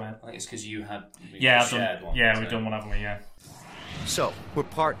 Go ahead. I think it's because you had shared one. Yeah, we've done one, haven't we? Yeah. So, we're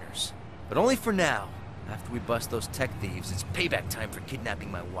partners. But only for now. After we bust those tech thieves, it's payback time for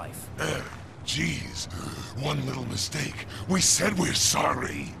kidnapping my wife. Jeez, one little mistake. We said we're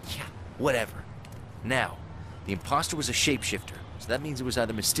sorry. Yeah, whatever. Now, the imposter was a shapeshifter. So that means it was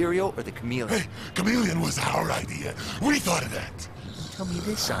either Mysterio or the Chameleon. Hey, Chameleon was our idea. We thought of that. Tell me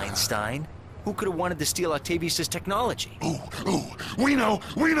this, Einstein. Who could have wanted to steal Octavius' technology? Ooh, we know.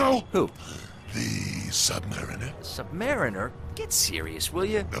 Who? The Submariner. Submariner? Get serious, will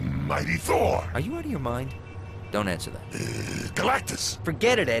you? The mighty Thor. Are you out of your mind? Don't answer that. Galactus.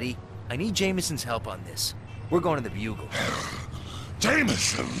 Forget it, Eddie. I need Jameson's help on this. We're going to the Bugle.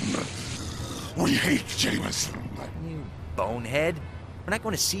 Jameson. We hate Jameson. You bonehead. We're not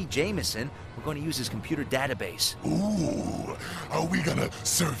going to see Jameson. We're going to use his computer database. Ooh, are we gonna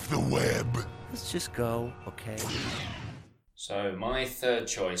surf the web? Let's just go, okay? So my third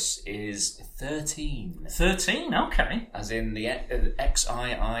choice is 13. 13, okay. As in the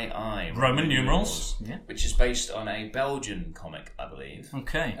XIII. Roman numerals. Yeah. Which is based on a Belgian comic, I believe.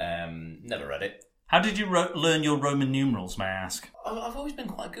 Okay. Never read it. How did you learn your Roman numerals, may I ask? I've always been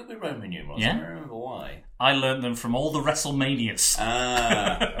quite good with Roman numerals. Yeah? I don't remember why. I learned them from all the WrestleManias.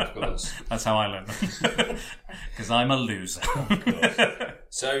 Of course. That's how I learned them. Because I'm a loser. Of course.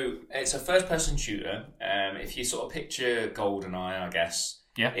 So, it's a first-person shooter. If you sort of picture GoldenEye, I guess,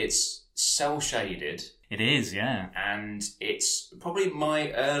 it's cel-shaded. It is, yeah. And it's probably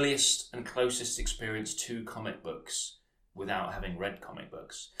my earliest and closest experience to comic books without having read comic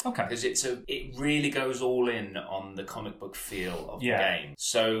books. Okay. Because it really goes all in on the comic book feel of the game.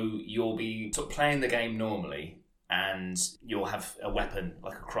 So you'll be sort of playing the game normally, and you'll have a weapon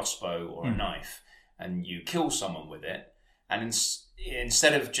like a crossbow or a knife, and you kill someone with it, and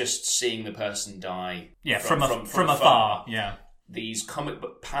instead of just seeing the person die from afar, these comic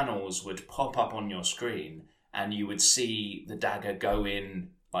book panels would pop up on your screen, and you would see the dagger go in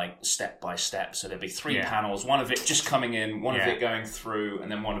like step by step. So there'd be 3 panels, one of it just coming in, one of it going through,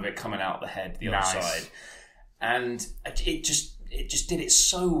 and then one of it coming out the head, the other side. And it just did it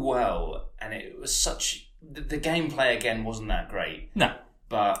so well, and it was such... The gameplay, again, wasn't that great. No.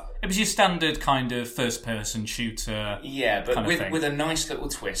 But it was your standard kind of first-person shooter. Yeah, but kind of with a nice little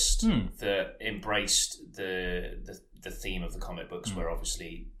twist that embraced the theme of the comic books, where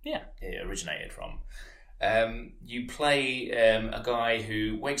obviously it originated from. You play a guy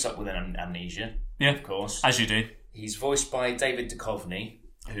who wakes up with an amnesia. Yeah, of course, as you do. He's voiced by David Duchovny.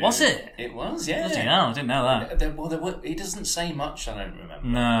 Was it? It was, yeah. Bloody hell, I didn't know that. He doesn't say much, I don't remember.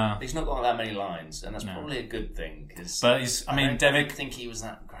 No. He's not got that many lines, and that's probably a good thing. But I don't think he was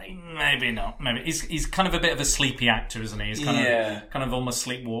that great. Maybe not. Maybe he's kind of a bit of a sleepy actor, isn't he? He's kind of almost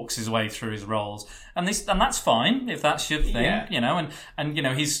sleepwalks his way through his roles, and that's fine if that's your thing, And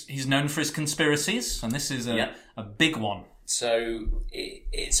he's known for his conspiracies, and this is a big one. So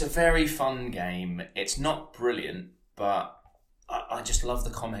it's a very fun game. It's not brilliant, but I just love the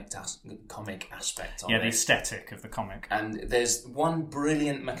comic aspect of it. Yeah, the aesthetic of the comic. And there's one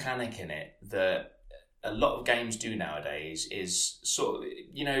brilliant mechanic in it that a lot of games do nowadays is sort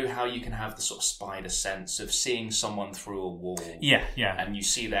of, how you can have the sort of spider sense of seeing someone through a wall. Yeah. And you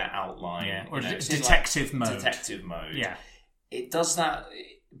see their outline. Yeah, or detective mode. Detective mode. Yeah. It does that,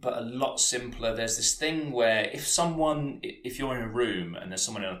 but a lot simpler. There's this thing where if you're in a room and there's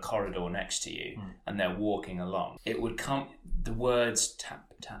someone in a corridor next to you and they're walking along, it would come, the words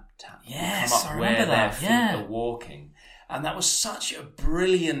tap, tap, tap. Yes, come up I remember where that. their feet are walking. And that was such a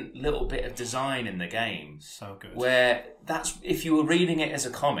brilliant little bit of design in the game. So good. Where if you were reading it as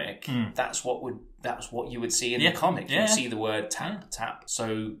a comic, that's what you would see in the comic. You would see the word tap, tap.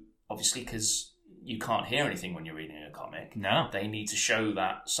 So obviously, because you can't hear anything when you're reading a comic. No. They need to show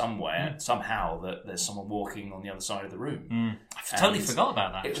that somewhere, somehow, that there's someone walking on the other side of the room. I totally forgot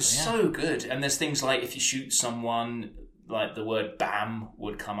about that. It was so good. And there's things like if you shoot someone, like the word "bam"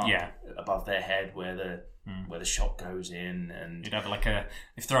 would come up Yeah. above their head where the shot goes in, and You'd have like if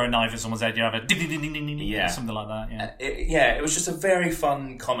you throw a knife at someone's head, you'd have a ding, ding, ding, ding, ding, ding, Yeah. something like that. it was just a very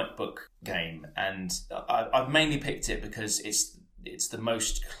fun comic book game, and I've mainly picked it because it's the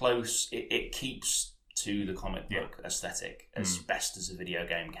most close. It keeps to the comic book aesthetic as best as a video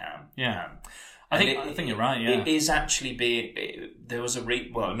game can. Yeah. can. I think you're right. Yeah, It is actually there was a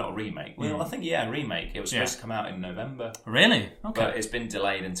not a remake. Well, I think a remake. It was supposed to come out in November. Really? Okay. But it's been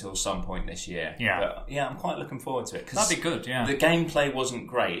delayed until some point this year. Yeah. But yeah, I'm quite looking forward to it. 'Cause That'd be good. Yeah. the gameplay wasn't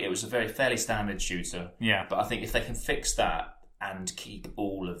great. It was a fairly standard shooter. Yeah. But I think if they can fix that and keep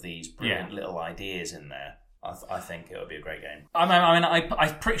all of these brilliant little ideas in there, I think it'll be a great game.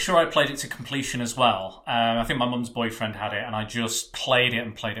 I'm pretty sure I played it to completion as well. I think my mum's boyfriend had it, and I just played it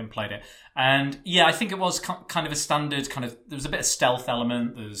and played it and played it. And yeah, I think it was kind of a standard kind of. There was a bit of stealth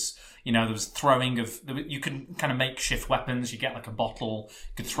element. There was throwing you could kind of makeshift weapons. You get like a bottle,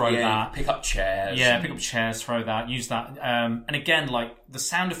 you could throw that. Pick up chairs. Yeah, pick up chairs, throw that, use that. And again, like the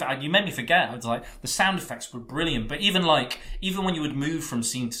sound effect, you made me forget. I was like, the sound effects were brilliant. But even when you would move from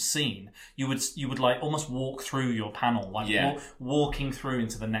scene to scene, you would like almost walk through your panel, like walking through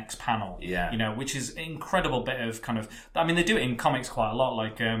into the next panel. Yeah. Which is an incredible bit of kind of. I mean, they do it in comics quite a lot.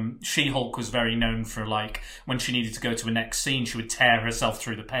 Like She-Hulk was very known for like when she needed to go to a next scene, she would tear herself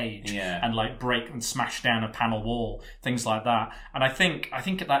through the page. Yeah. And like break and smash down a panel wall, things like that. And I think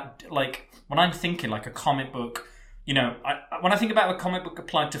that like when I'm thinking like a comic book, when I think about a comic book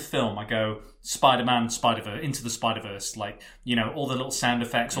applied to film, I go Spider-Man, Spider-Verse, Into the Spider-Verse, like all the little sound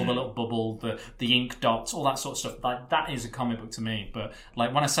effects, all the little bubble, the ink dots, all that sort of stuff. Like that is a comic book to me. But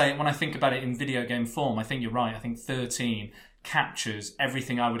like when I think about it in video game form, I think you're right. I think 13 captures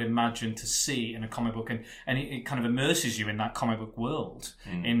everything I would imagine to see in a comic book, and it kind of immerses you in that comic book world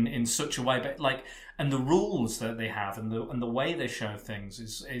in such a way. But like, and the rules that they have and the way they show things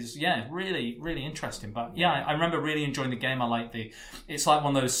is really, really interesting. But yeah, I remember really enjoying the game. I like it's like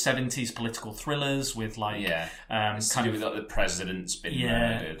one of those 70s political thrillers with like it's kind of like the president's been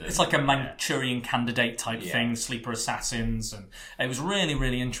murdered. It's like a Manchurian Candidate type thing, sleeper assassins, and it was really,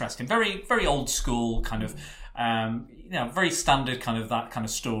 really interesting. Very, very old school kind of. Very standard kind of that kind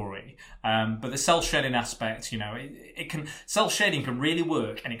of story. But the cell shading aspect, cell shading can really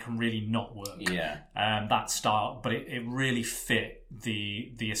work and it can really not work. Yeah. That style, but it really fit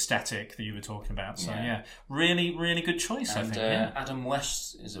the aesthetic that you were talking about. So really, really good choice. And, I think. Adam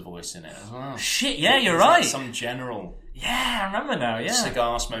West is a voice in it as well. Shit, yeah, you're He's right. Like some general. Yeah, I remember now. Yeah.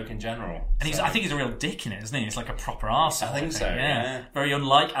 Cigar smoking general. And I think he's a real dick in it, isn't he? He's like a proper arsehole. I think so. Yeah. Very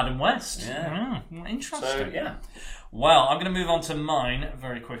unlike Adam West. Yeah. Interesting. So yeah. Well, I'm going to move on to mine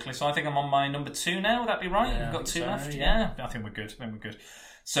very quickly. So I think I'm on my number 2 now. Would that be right? Yeah, We've got 2 left. Yeah. I think we're good.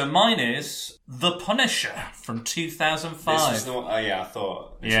 So mine is The Punisher from 2005. This is the one, I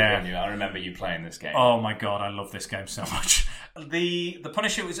thought this was one I remember you playing this game. Oh my god, I love this game so much. The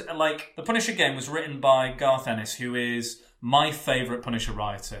Punisher was like the Punisher game was written by Garth Ennis, who is my favourite Punisher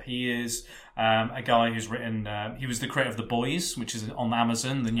writer. He is a guy who's written. He was the creator of The Boys, which is on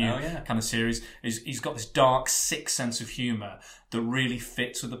Amazon, the new kind of series. He's got this dark, sick sense of humour that really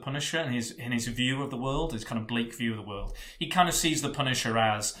fits with the Punisher and his view of the world, his kind of bleak view of the world. He kind of sees the Punisher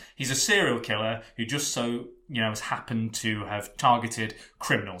as he's a serial killer who just so has happened to have targeted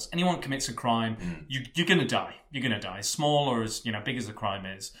criminals. Anyone commits a crime, you're gonna die. You're gonna die. As small or as big as the crime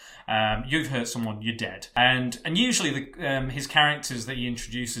is, you've hurt someone, you're dead. And usually his characters that he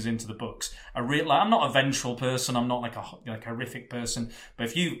introduces into the books are real. Like, I'm not a vengeful person. I'm not like a horrific person.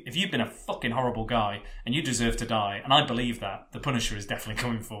 But if you've been a fucking horrible guy and you deserve to die, and I believe that, the Punisher is definitely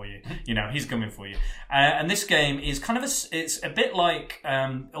coming for you. He's coming for you. And this game is kind of it's a bit like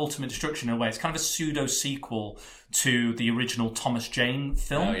Ultimate Destruction in a way. It's kind of a pseudo sequel to the original Thomas Jane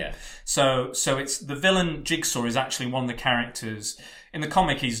film. Oh yeah. So it's the villain Jigsaw is actually one of the characters. In the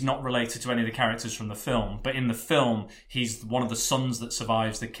comic, he's not related to any of the characters from the film, but in the film, he's one of the sons that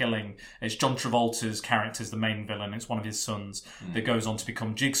survives the killing. It's John Travolta's character is the main villain. It's one of his sons that goes on to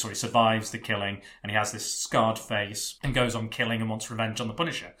become Jigsaw. He survives the killing, and he has this scarred face and goes on killing and wants revenge on the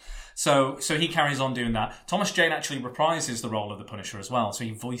Punisher. So he carries on doing that. Thomas Jane actually reprises the role of the Punisher as well, so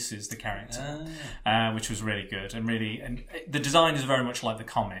he voices the character, which was really good and the design is very much like the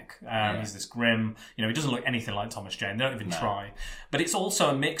comic. He's this grim, he doesn't look anything like Thomas Jane. They don't even try. But it's also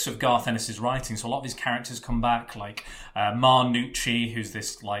a mix of Garth Ennis's writing, so a lot of his characters come back, like Mar Nucci, who's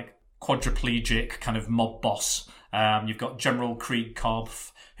this like quadriplegic kind of mob boss. You've got General Krieg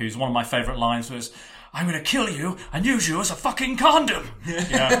Kopf, who's one of my favourite lines was, "I'm going to kill you and use you as a fucking condom."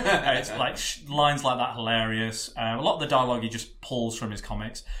 It's like lines like that hilarious. A lot of the dialogue he just pulls from his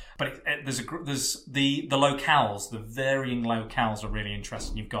comics. but there's the locales, the varying locales are really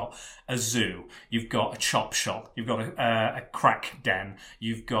interesting. You've got a zoo, you've got a chop shop, you've got a crack den,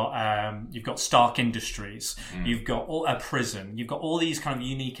 you've got Stark Industries, you've got a prison, you've got all these kind of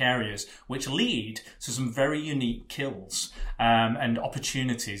unique areas which lead to some very unique kills and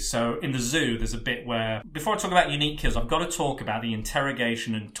opportunities. So in the zoo, there's a bit where, before I talk about unique kills, I've got to talk about the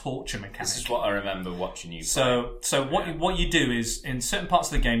interrogation and torture mechanic. This is what I remember watching you play. What you do is, in certain parts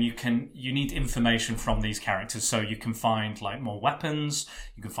of the game, you need information from these characters. So you can find like more weapons,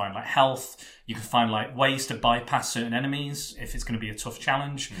 you can find like health, you can find like ways to bypass certain enemies if it's going to be a tough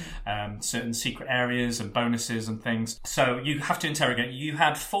challenge, certain secret areas and bonuses and things. So you have to interrogate. You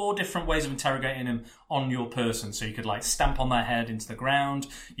had 4 different ways of interrogating him on your person. So you could like stamp on their head into the ground,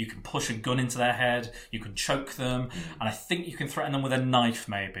 you can push a gun into their head, you can choke them, and I think you can threaten them with a knife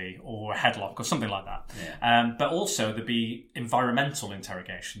maybe, or a headlock or something like that. Yeah. But also there'd be environmental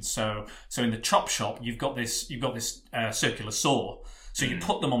interrogations. So in the chop shop, you've got this circular saw. So you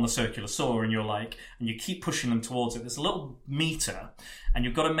put them on the circular saw and you keep pushing them towards it. There's a little meter and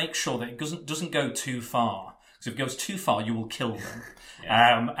you've got to make sure that it doesn't go too far. Because if it goes too far, you will kill them.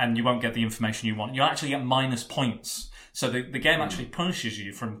 And you won't get the information you want. You'll actually get minus points. So the game actually punishes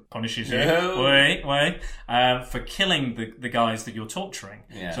you for killing the guys that you're torturing.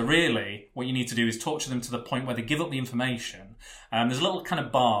 Yeah. So really, what you need to do is torture them to the point where they give up the information. There's a little kind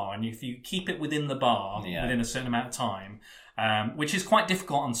of bar, and if you keep it within the bar, within a certain amount of time, which is quite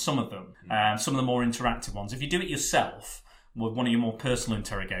difficult on some of them, some of the more interactive ones. If you do it yourself, with one of your more personal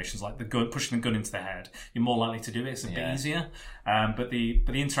interrogations, like pushing the gun into the head, you're more likely to do it. It's a bit easier. But the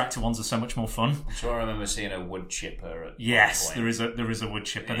interactive ones are so much more fun. I'm sure I remember seeing a wood chipper. Yes, there is a wood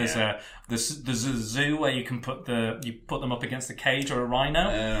chipper. Yeah. There's a zoo where you can put them up against a cage or a rhino,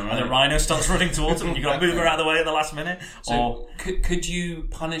 and the rhino starts running towards them, and you got to move her out of the way at the last minute. So could you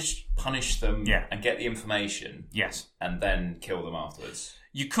punish them and get the information? Yes, and then kill them afterwards.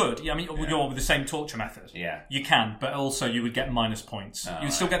 You could. I mean, you're with the same torture method. Yeah. You can, but also you would get minus points. You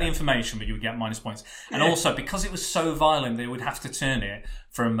would still get the information, but you would get minus points. And also, because it was so violent, they would have to turn it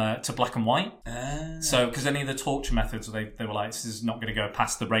from to black and white. So, because any of the torture methods, they were like, this is not going to go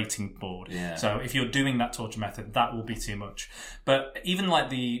past the rating board. Yeah. So, if you're doing that torture method, that will be too much. But even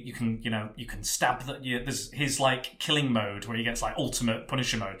like you can stab there's his like killing mode where he gets like ultimate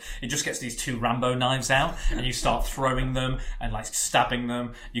Punisher mode. It just gets these 2 Rambo knives out, and you start throwing them and like stabbing them.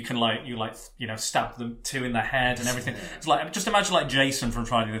 You can stab them 2 in the head and everything. It's like, just imagine like Jason from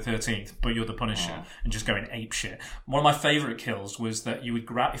Friday the 13th, but you're the Punisher and just going ape shit. One of my favourite kills was that you would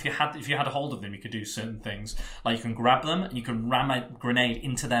grab, if you had a hold of them, you could do certain things. Like you can grab them and you can ram a grenade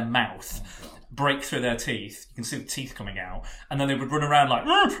into their mouth, break through their teeth. You can see the teeth coming out, and then they would run around like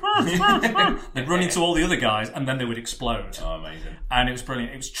they'd run into all the other guys, and then they would explode. Oh, amazing! And it was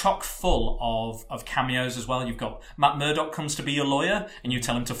brilliant. It was chock full of cameos as well. You've got Matt Murdock comes to be your lawyer, and you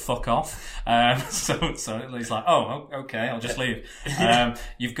tell him to fuck off. So he's like, oh, okay, I'll just leave.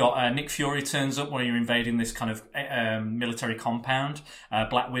 You've got Nick Fury turns up when you're invading this kind of military compound.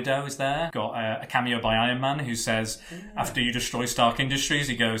 Black Widow is there. Got a cameo by Iron Man who says, after you destroy Stark Industries,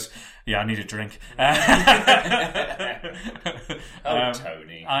 he goes, yeah, I need a drink.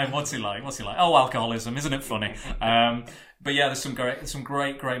 Tony. What's he like? Oh, alcoholism, isn't it funny? But yeah, there's some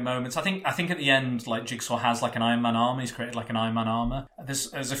great moments. I think at the end, like Jigsaw has like an Iron Man armor. He's created like an Iron Man armor.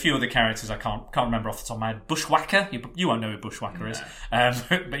 There's a few other characters I can't remember off the top of my head. Bushwhacker, you won't know who Bushwhacker is.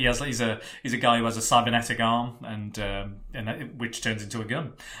 But yes, he's a guy who has a cybernetic arm and which turns into a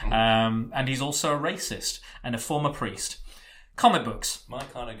gun. And he's also a racist and a former priest. Comic books. My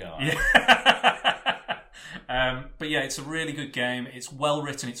kind of guy. Yeah. But yeah, it's a really good game. It's well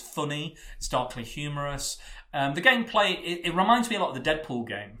written. It's funny. It's darkly humorous. The gameplay, it reminds me a lot of the Deadpool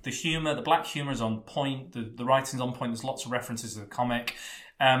game. The humour, the black humour is on point. The writing's on point. There's lots of references to the comic.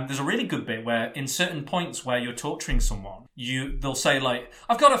 There's a really good bit where in certain points where you're torturing someone, they'll say like,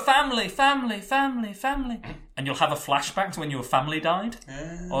 I've got a family, and you'll have a flashback to when your family died.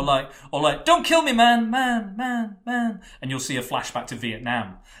 Or like, don't kill me, man, and you'll see a flashback to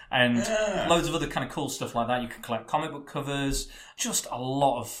Vietnam. And loads of other kind of cool stuff like that. You can collect comic book covers. Just a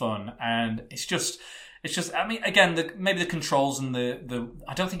lot of fun. And it's just, I mean, again, maybe the controls and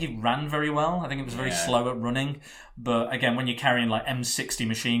I don't think it ran very well. I think it was very slow at running. But again, when you're carrying like M60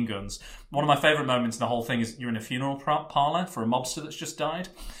 machine guns, one of my favourite moments in the whole thing is you're in a funeral parlour for a mobster that's just died.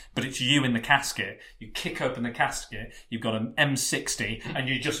 But it's you in the casket. You kick open the casket, you've got an M60, and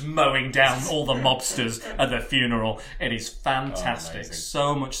you're just mowing down all the mobsters at the funeral. It is fantastic.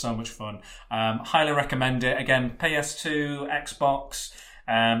 So much fun. Highly recommend it. Again, PS2, Xbox.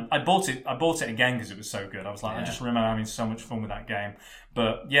 I bought it again because it was so good. I was like, I just remember having so much fun with that game.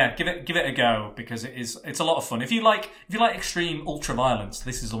 But yeah, give it a go because it's a lot of fun. If you like extreme ultra violence,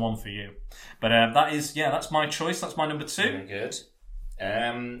 this is the one for you. But that's my choice. That's my number 2. Very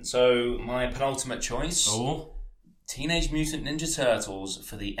good. So my penultimate choice. Ooh. Teenage Mutant Ninja Turtles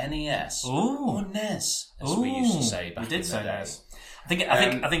for the NES. Ooh. Or NES, as we used to say back in the day. NES.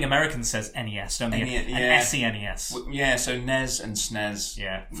 I think Americans says NES, don't they? And SNES. Yeah, so NES and SNES.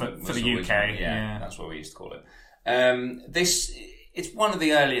 Yeah, for the UK. Yeah, that's what we used to call it. It's one of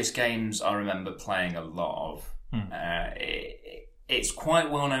the earliest games I remember playing a lot of. It's quite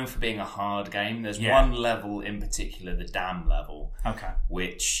well known for being a hard game. There's one level in particular, the dam level,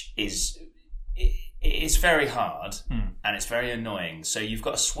 which is... It's very hard and it's very annoying. So you've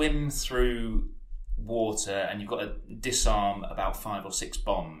got to swim through water and you've got to disarm about 5 or 6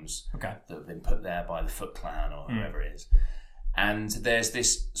 bombs that have been put there by the Foot Clan or whoever it is. And there's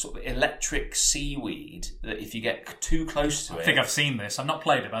this sort of electric seaweed that if you get too close to it... I think I've seen this. I've not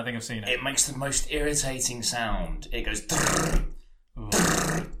played it, but I think I've seen it. It makes the most irritating sound. It goes...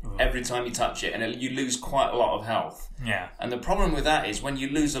 every time you touch it, and you lose quite a lot of health. Yeah. And the problem with that is when you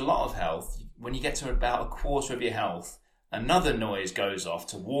lose a lot of health... When you get to about a quarter of your health, another noise goes off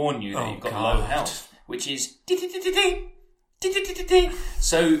to warn you that you've got low health, which is...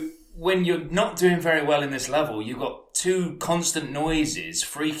 So when you're not doing very well in this level, you've got 2 constant noises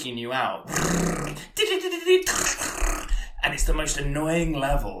freaking you out. And it's the most annoying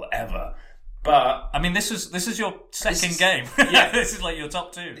level ever. But... I mean, this is your second game. Yeah. This is like your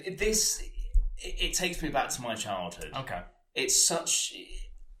top 2. It takes me back to my childhood. Okay. It's such...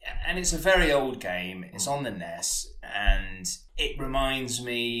 And it's a very old game. It's on the NES, and it reminds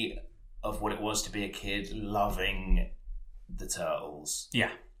me of what it was to be a kid loving the Turtles. Yeah,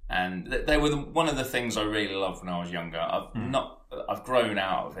 and they were one of the things I really loved when I was younger. I've grown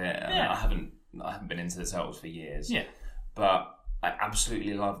out of it. And I haven't been into the Turtles for years. Yeah, but I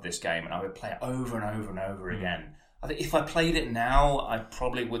absolutely loved this game, and I would play it over and over and over again. I think if I played it now, I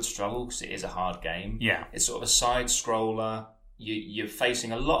probably would struggle because it is a hard game. Yeah, it's sort of a side scroller. You're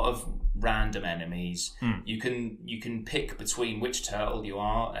facing a lot of random enemies. You can pick between which turtle you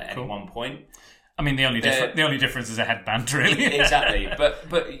are at any one point. I mean, the only difference is a headband, really. Exactly,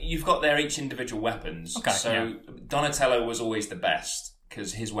 but you've got their each individual weapons. Okay, so Donatello was always the best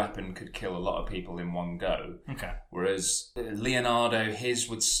because his weapon could kill a lot of people in one go. Okay. Whereas Leonardo, his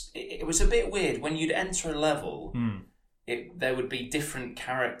would... It was a bit weird when you'd enter a level. There would be different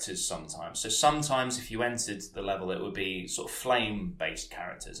characters sometimes. So sometimes if you entered the level, it would be sort of flame-based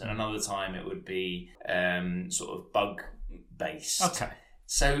characters, and another time it would be sort of bug-based. Okay.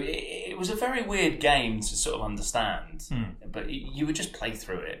 So it was a very weird game to sort of understand, but you would just play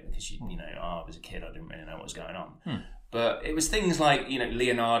through it because I was a kid, I didn't really know what was going on. But it was things like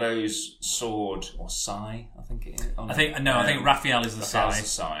Leonardo's sword or sai, I think it is. I think Raphael is the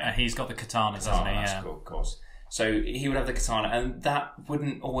sai. He's got the katanas, hasn't he? That's cool, of course. So he would have the katana, and that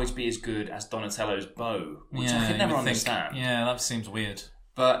wouldn't always be as good as Donatello's bow, which I could never understand. Yeah, that seems weird.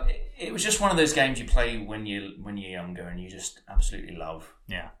 But it was just one of those games you play when you're younger, and you just absolutely love.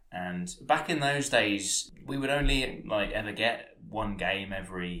 Yeah. And back in those days, we would only ever get one game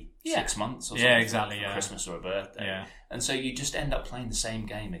every 6 months or something. Yeah, exactly. For Christmas or a birthday. Yeah. And so you just end up playing the same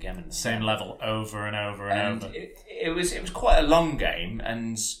game again and same level over and over and over. It was quite a long game,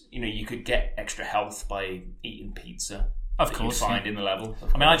 and you could get extra health by eating pizza. Of course, you find in the level.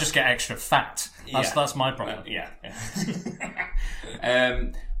 I mean, I just get extra fat. That's my problem.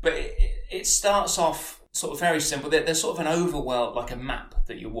 But it starts off sort of very simple. There's sort of an overworld, like a map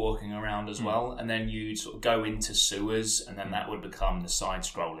that you're walking around as well, and then you sort of go into sewers, and then that would become the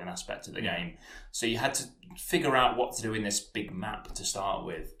side-scrolling aspect of the game. So you had to figure out what to do in this big map to start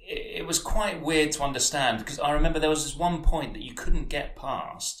with. It was quite weird to understand, because I remember there was this one point that you couldn't get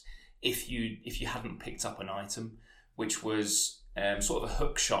past if you hadn't picked up an item, which was sort of a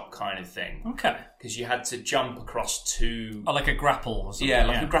hook shot kind of thing. Okay. Because you had to jump across 2... Oh, like a grapple or something. Yeah,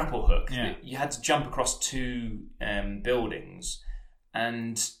 like a grapple hook. Yeah. You had to jump across 2 buildings.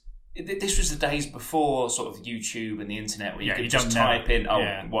 And this was the days before sort of YouTube and the internet, where you could just type in,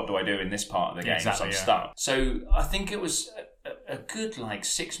 what do I do in this part of the game? Exactly, I'm stuck. So I think it was a good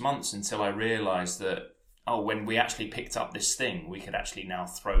 6 months until I realised that, when we actually picked up this thing, we could actually now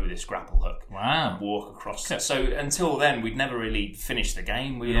throw this grapple hook. Wow. And walk across. Okay. So until then, we'd never really finished the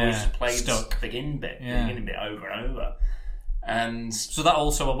game. We'd always played the beginning bit over and over. And so that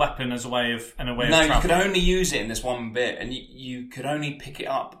also a weapon as a way of No, travel? You could only use it in this one bit, and you could only pick it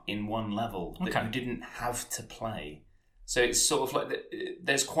up in one level that you didn't have to play. So it's sort of like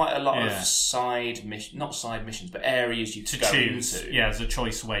there's quite a lot of not side missions, but areas you could go choose. into. Yeah, there's a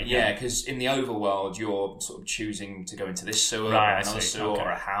choice way. Yeah, because in the overworld, you're sort of choosing to go into this sewer or another sewer or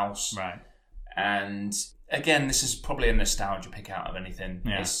a house. Right. And again, this is probably a nostalgia pick out of anything.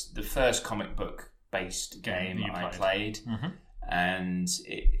 Yeah. It's the first comic book based game I played. Mm-hmm. And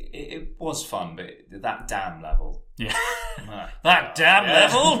it was fun, but that damn level. Yeah. That damn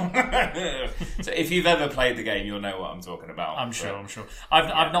level? So if you've ever played the game, you'll know what I'm talking about. I'm sure.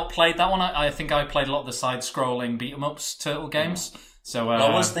 I've not played that one. I think I played a lot of the side-scrolling beat-em-ups Turtle games. So I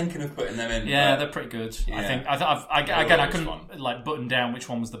was thinking of putting them in. Yeah, they're pretty good. Yeah. I think I couldn't like button down which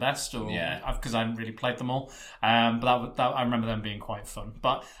one was the best, or because I hadn't really played them all. But I remember them being quite fun.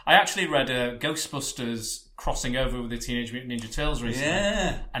 But I actually read Ghostbusters crossing over with the Teenage Mutant Ninja Turtles recently,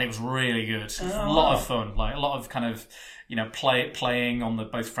 and it was really good. It was a lot of fun, like a lot of kind of playing on the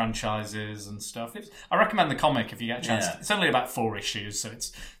both franchises and stuff. I recommend the comic if you get a chance. It's only about 4 issues, so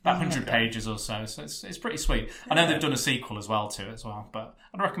it's about 100 pages or so. So it's pretty sweet. I know they've done a sequel as well to it as well, but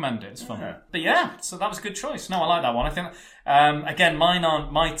I'd recommend it. It's fun. But so that was a good choice. No, I like that one. I think again,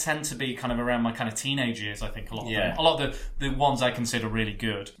 mine tend to be kind of around my kind of teenage years. I think a lot of them. A lot of the ones I consider really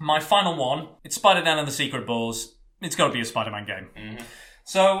good. My final one, it's Spider-Man and the Secret Balls. It's got to be a Spider-Man game. Mm-hmm.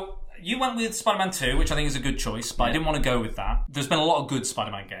 So you went with Spider-Man 2, which I think is a good choice, but I didn't want to go with that. There's been a lot of good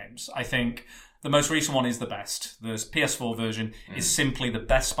Spider-Man games. I think the most recent one is the best. The PS4 version is simply the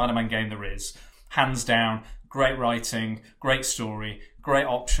best Spider-Man game there is. Hands down, great writing, great story, great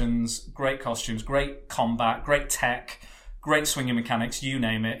options, great costumes, great combat, great tech, great swinging mechanics, you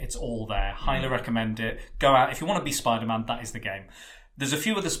name it, it's all there. Highly recommend it. Go out. If you want to be Spider-Man, that is the game. There's a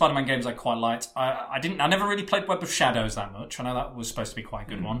few other Spider-Man games I quite liked. I never really played Web of Shadows that much. I know that was supposed to be quite a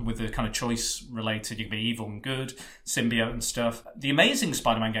good one, with the kind of choice related. You can be evil and good, symbiote and stuff. The Amazing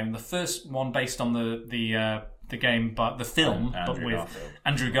Spider-Man game, the first one based on the game, but the film,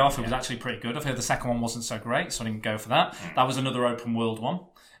 Andrew Garfield was actually pretty good. I've heard the second one wasn't so great, so I didn't go for that. That was another open world one.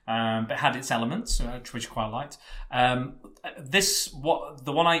 But it had its elements, which I quite liked. The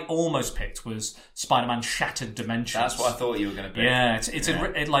one I almost picked was Spider-Man Shattered Dimensions. That's what I thought you were going to pick. Yeah,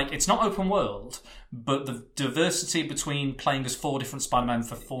 it's not open world, but the diversity between playing as 4 different Spider-Man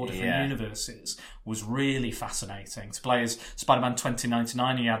for 4 different universes was really fascinating. To play as Spider-Man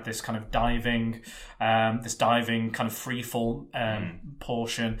 2099, he had this kind of diving kind of freefall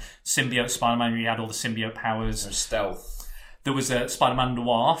portion. Symbiote Spider-Man, he had all the symbiote powers. And stealth. There was a Spider-Man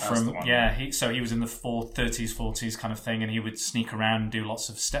Noir from he was in the 30s, 40s kind of thing, and he would sneak around and do lots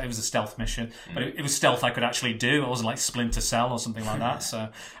of it was a stealth mission, but it was stealth I could actually do. It wasn't like Splinter Cell or something like that. So,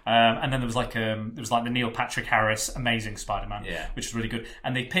 and then there was the Neil Patrick Harris Amazing Spider-Man, which is really good.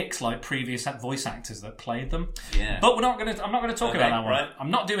 And they picked like previous voice actors that played them. Yeah. But I'm not going to talk about that one. Right.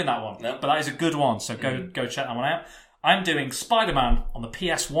 I'm not doing that one. No. But that is a good one. So go check that one out. I'm doing Spider-Man on the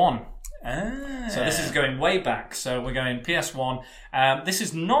PS1. So this is going way back. So we're going PS1. This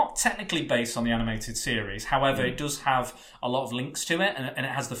is not technically based on the animated series. However, it does have a lot of links to it, and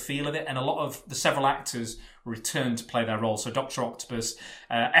it has the feel of it, and a lot of the several actors return to play their role. So Dr. Octopus,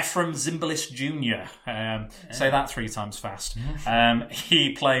 Ephraim Zimbalist Jr. Say that 3 times fast.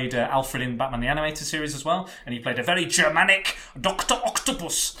 He played Alfred in Batman the Animated Series as well, and he played a very Germanic Dr.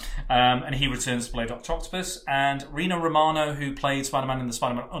 Octopus. And he returns to play Dr. Octopus. And Rino Romano, who played Spider-Man in the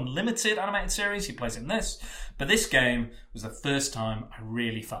Spider-Man Unlimited animated series, he plays in this. But this game was the first time I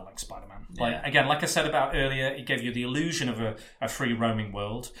really felt like Spider-Man. Like I said about earlier, it gave you the illusion of a free roaming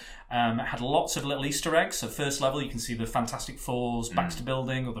world. It had lots of little Easter eggs. So first level, you can see the Fantastic Four's Baxter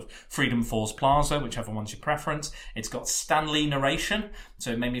Building or the Freedom Force Plaza, whichever one's your preference. It's got Stan Lee narration,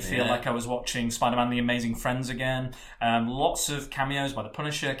 so it made me feel like I was watching Spider-Man The Amazing Friends again. Lots of cameos by the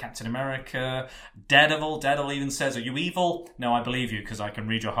Punisher, Captain America, Daredevil. Daredevil even says, "Are you evil? No, I believe you because I can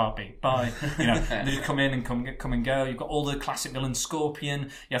read your heartbeat." Bye. They come in and come and go. You've got all the classic villains.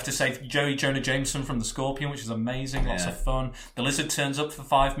 Scorpion. You have to save Joey Jonah Jameson from the Scorpion, which is amazing. Lots of fun. The Lizard turns up for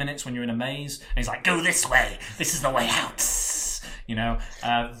 5 minutes when you're in a maze, and he's like, "Go this way. This is the way out."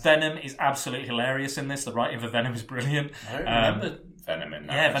 Venom is absolutely hilarious in this. The writing for Venom is brilliant. I don't remember Venom in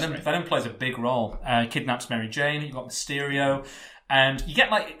that. Yeah, Venom plays a big role. Kidnaps Mary Jane. You've got Mysterio. And you get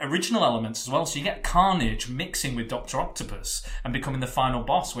like original elements as well. So you get Carnage mixing with Dr. Octopus and becoming the final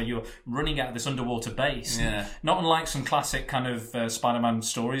boss where you're running out of this underwater base. Yeah. Not unlike some classic kind of Spider-Man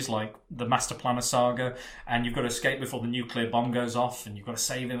stories like the Master Planner saga. And you've got to escape before the nuclear bomb goes off and you've got to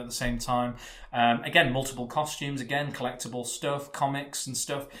save him at the same time. Again, multiple costumes, again, collectible stuff, comics and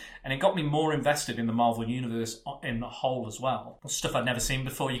stuff. And it got me more invested in the Marvel Universe in the whole as well. Stuff I'd never seen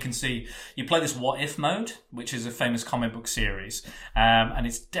before. You can see, you play this What If mode, which is a famous comic book series. and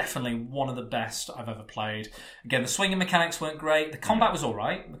it's definitely one of the best I've ever played. Again, the swinging mechanics weren't great. The combat was all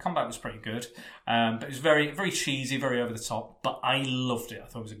right. The combat was pretty good, but it was very, very cheesy, very over the top. But I loved it. I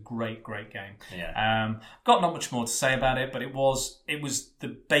thought it was a great, great game. Yeah. Got not much more to say about it, but it was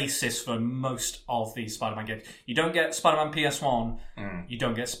the basis for most of these Spider-Man games. You don't get Spider-Man PS1, you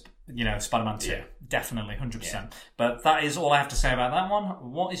don't get Spider-Man 2. Yeah. Definitely, 100%. Yeah. But that is all I have to say about that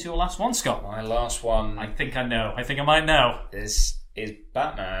one. What is your last one, Scott? My last one... I think I know. I think I might know. Is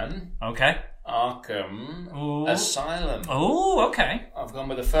Batman... Okay. Arkham Asylum. Oh, okay. I've gone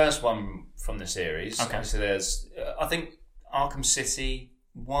with the first one from the series. Okay. So there's... I think Arkham City,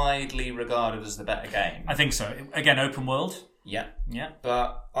 widely regarded as the better game. I think so. Again, open world. Yeah. Yeah.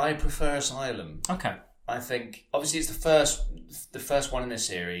 But I prefer Asylum. Okay. I think obviously it's the first one in the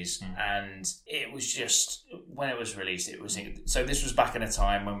series, and it was just when it was released. It was so. This was back in a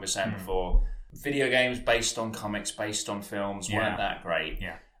time when we were saying before, video games based on comics, based on films weren't that great.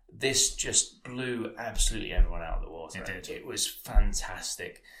 Yeah, this just blew absolutely everyone out of the water. It did. It was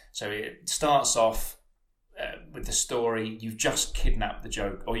fantastic. So it starts off with the story. You've just kidnapped the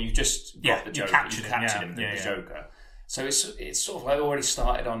Joker, or you just got the Joker. You captured him, the Joker. So it's sort of like already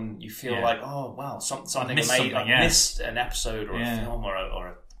started on. You feel like, oh wow, something amazing. I missed an episode or a film or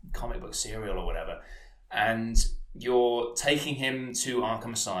a comic book serial or whatever, and you're taking him to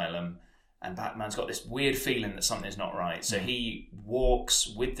Arkham Asylum, and Batman's got this weird feeling that something's not right. So he walks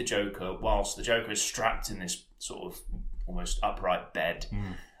with the Joker whilst the Joker is strapped in this sort of almost upright bed.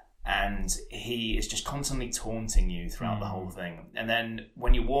 And he is just constantly taunting you throughout the whole thing. And then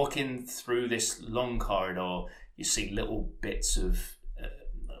when you're walking through this long corridor, you see little bits of,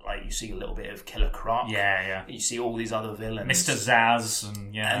 you see a little bit of Killer Croc. Yeah. You see all these other villains. Mr. Zaz,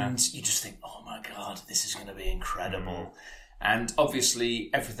 and you just think, oh my God, this is going to be incredible. And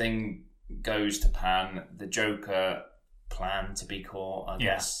obviously everything goes to plan. The Joker planned to be caught. I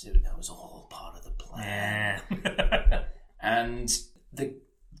guess it was all part of the plan. Yeah. And the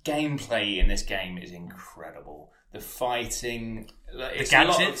gameplay in this game is incredible. The fighting, the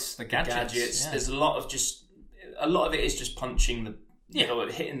gadgets. Yeah. There's a lot of it is just punching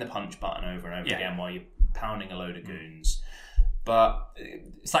hitting the punch button over and over again while you're pounding a load of goons. But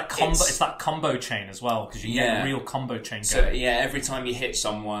it's that combo. It's that combo chain as well, because you get a real combo chain. So every time you hit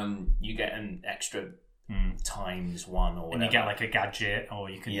someone, you get an extra times one or whatever. And you get like a gadget,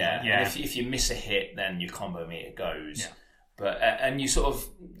 or you can And if you miss a hit, then your combo meter goes. Yeah. But and you sort of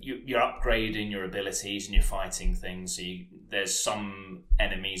you're upgrading your abilities and you're fighting things. So there's some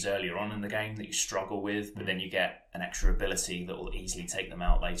enemies earlier on in the game that you struggle with, but then you get an extra ability that will easily take them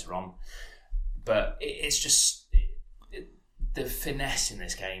out later on. But it's just the finesse in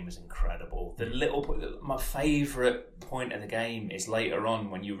this game is incredible. My favourite point of the game is later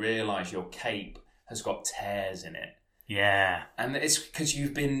on when you realise your cape has got tears in it. Yeah. And it's because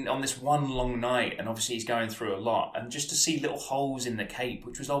you've been on this one long night, and obviously he's going through a lot, and just to see little holes in the cape,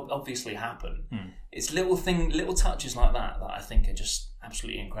 which was obviously happen, it's little touches like that I think are just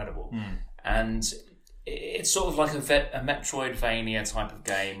absolutely incredible. And it's sort of like a Metroidvania type of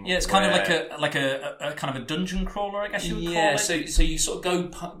game. Yeah, it's kind of like a kind of a dungeon crawler, I guess you would call it. Yeah, so you sort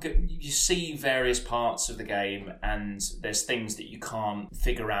of you see various parts of the game, and there's things that you can't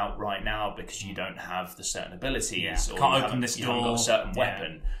figure out right now because you don't have the certain abilities, or can't open this door. You haven't got a certain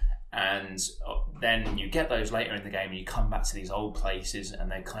weapon. And then you get those later in the game, and you come back to these old places,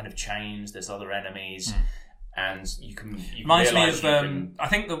 and they kind of change. There's other enemies. And you reminds me of I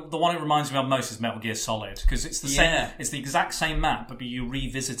think the one it reminds me of most is Metal Gear Solid, because it's the same. It's the exact same map, but you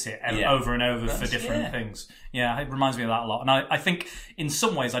revisit it over and over for different things. Yeah, it reminds me of that a lot, and I think in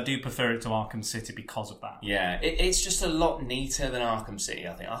some ways I do prefer it to Arkham City because of that. Yeah, it's just a lot neater than Arkham City.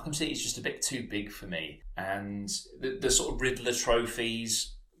 I think Arkham City is just a bit too big for me, and the sort of Riddler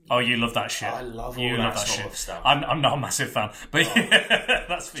trophies. Oh, you love that shit. I love all that sort of stuff. I'm not a massive fan, but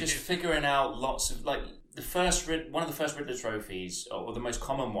that's for just you. Figuring out lots of one of the first Riddler trophies, or the most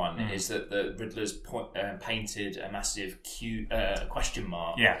common one, is that the Riddler's painted a massive question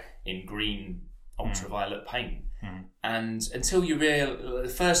mark in green ultraviolet paint. And until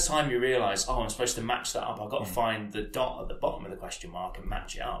the first time you realise, I'm supposed to match that up, I've got to find the dot at the bottom of the question mark and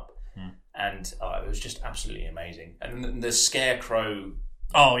match it up. And it was just absolutely amazing. And the Scarecrow...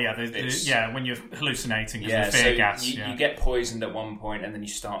 Oh yeah, when you're hallucinating because of fear gas. You get poisoned at one point, and then you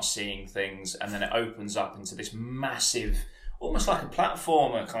start seeing things, and then it opens up into this massive, almost like a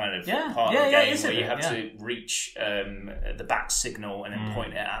platformer kind of Yeah. part Yeah, of the yeah, game is where it? you have Yeah. to reach the bat signal and then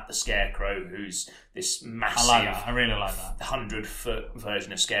point it at the Scarecrow, who's this massive, I like that. I really like that. 100-foot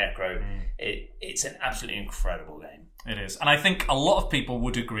version of Scarecrow. It's an absolutely incredible game. It is. And I think a lot of people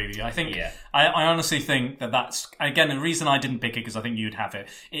would agree with you. I think, Yeah. I honestly think that's, again, the reason I didn't pick it, because I think you'd have it.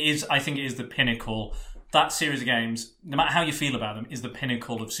 I think it is the pinnacle. That series of games, no matter how you feel about them, is the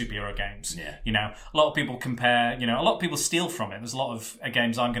pinnacle of superhero games. Yeah. You know, a lot of people compare, a lot of people steal from it. There's a lot of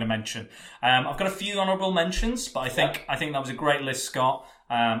games I'm going to mention. I've got a few honourable mentions, but I think that was a great list, Scott.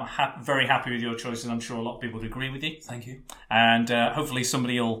 Very happy with your choices. I'm sure a lot of people would agree with you. Thank you. And hopefully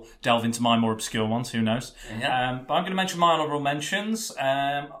somebody will delve into my more obscure ones. Who knows? Yeah. But I'm going to mention my honourable mentions.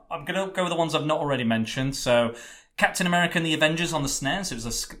 I'm going to go with the ones I've not already mentioned. So, Captain America and the Avengers on the SNES. It was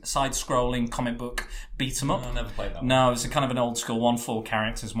a side-scrolling comic book beat-em-up. I never played that one. No, it was a kind of an old school one, 4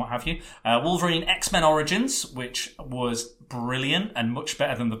 characters and what have you. Wolverine X-Men Origins, which was brilliant and much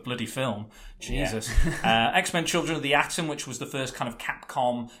better than the bloody film. Jesus. X-Men Children of the Atom, which was the first kind of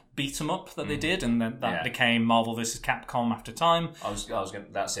Capcom beat-em-up that they did, and then that became Marvel vs. Capcom after time.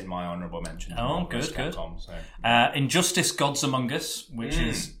 That's in my honourable mention. Oh, good. Capcom, so. Injustice Gods Among Us, which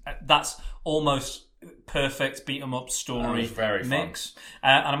is that's almost perfect beat 'em up story That was very mix.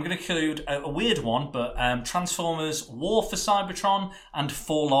 And I'm going to include a weird one, but Transformers War for Cybertron and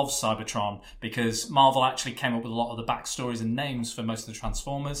Fall of Cybertron, because Marvel actually came up with a lot of the backstories and names for most of the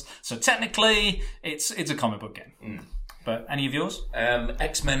Transformers. So technically, it's a comic book game. But any of yours?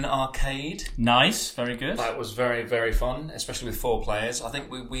 X-Men Arcade. Nice, very good. That was very, very fun, especially with 4 players. I think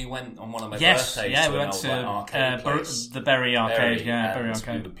we went on one of my birthdays we to went an to old arcade place. the Berry Arcade. Berry We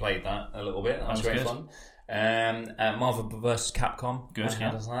Arcade. played that a little bit. That was was very good. fun. Marvel vs. Capcom. Good,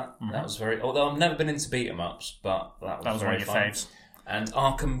 How does that? That was very... Although I've never been into beat-em-ups, but that was one very of your fun. faves. And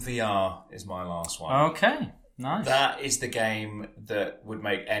Arkham VR is my last one. Okay, nice. That is the game that would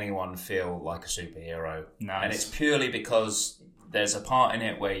make anyone feel like a superhero. Nice. And it's purely because there's a part in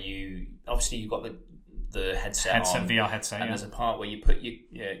it where obviously you've got the headset on. VR headset, and there's a part where you put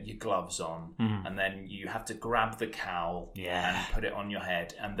your gloves on, and then you have to grab the cowl and put it on your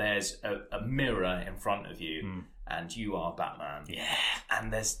head, and there's a mirror in front of you, and you are Batman. Yeah.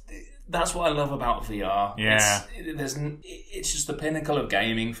 And that's what I love about VR. Yeah. It's just the pinnacle of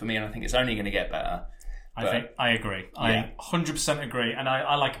gaming for me, and I think it's only going to get better. I agree. I 100% agree. And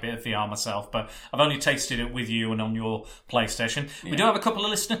I like a bit of VR myself, but I've only tasted it with you and on your PlayStation. We do have a couple of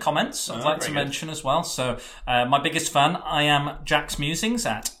listener comments I'd like to mention as well. So, my biggest fan, I am Jack's Musings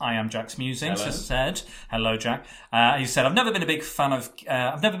at I am Jack's Musings, has said, hello, Jack. He said, I've never been a big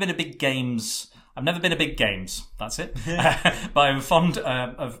big games. That's it. But I have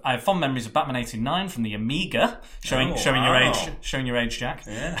fond memories of Batman 89 from the Amiga, showing your age, Jack.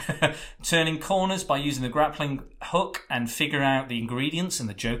 Yeah. Turning corners by using the grappling hook and figuring out the ingredients in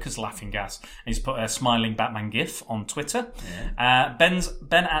the Joker's laughing gas. He's put a smiling Batman gif on Twitter. Yeah. Ben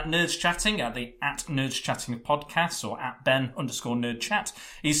at Nerds Chatting at the at Nerds Chatting podcast, or at Ben_Nerd Chat.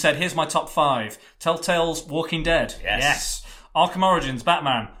 He said, "Here's my top 5: Telltale's Walking Dead. Yes. Arkham Origins,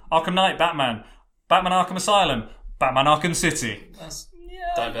 Batman. Arkham Knight, Batman. Batman Arkham Asylum, Batman Arkham City." That's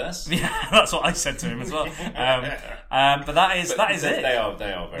diverse. Yeah, that's what I said to him as well. But that is it. They are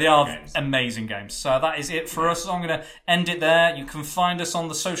very They are good games. amazing games. So that is it for us. I'm going to end it there. You can find us on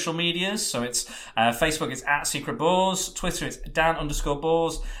the social medias. So it's Facebook, it's at Secret Bores. Twitter, it's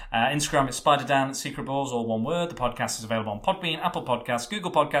Dan_Bores. Instagram, it's SpiderDan at Secret Bores, all one word. The podcast is available on Podbean, Apple Podcasts,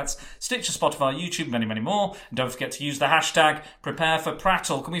 Google Podcasts, Stitcher, Spotify, YouTube, many, many more. And don't forget to use the hashtag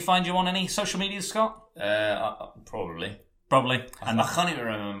 #PrepareForPrattle. Can we find you on any social medias, Scott? Probably. And I can't even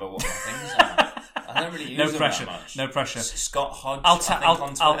remember what my things are. I don't really use them that much. No pressure. Scott Hodge. I'll tag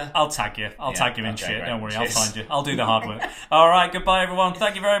you. I'll tag you in shit. Great. Don't worry. Cheers. I'll find you. I'll do the hard work. All right. Goodbye, everyone.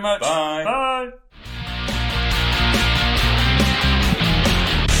 Thank you very much. Bye. Bye.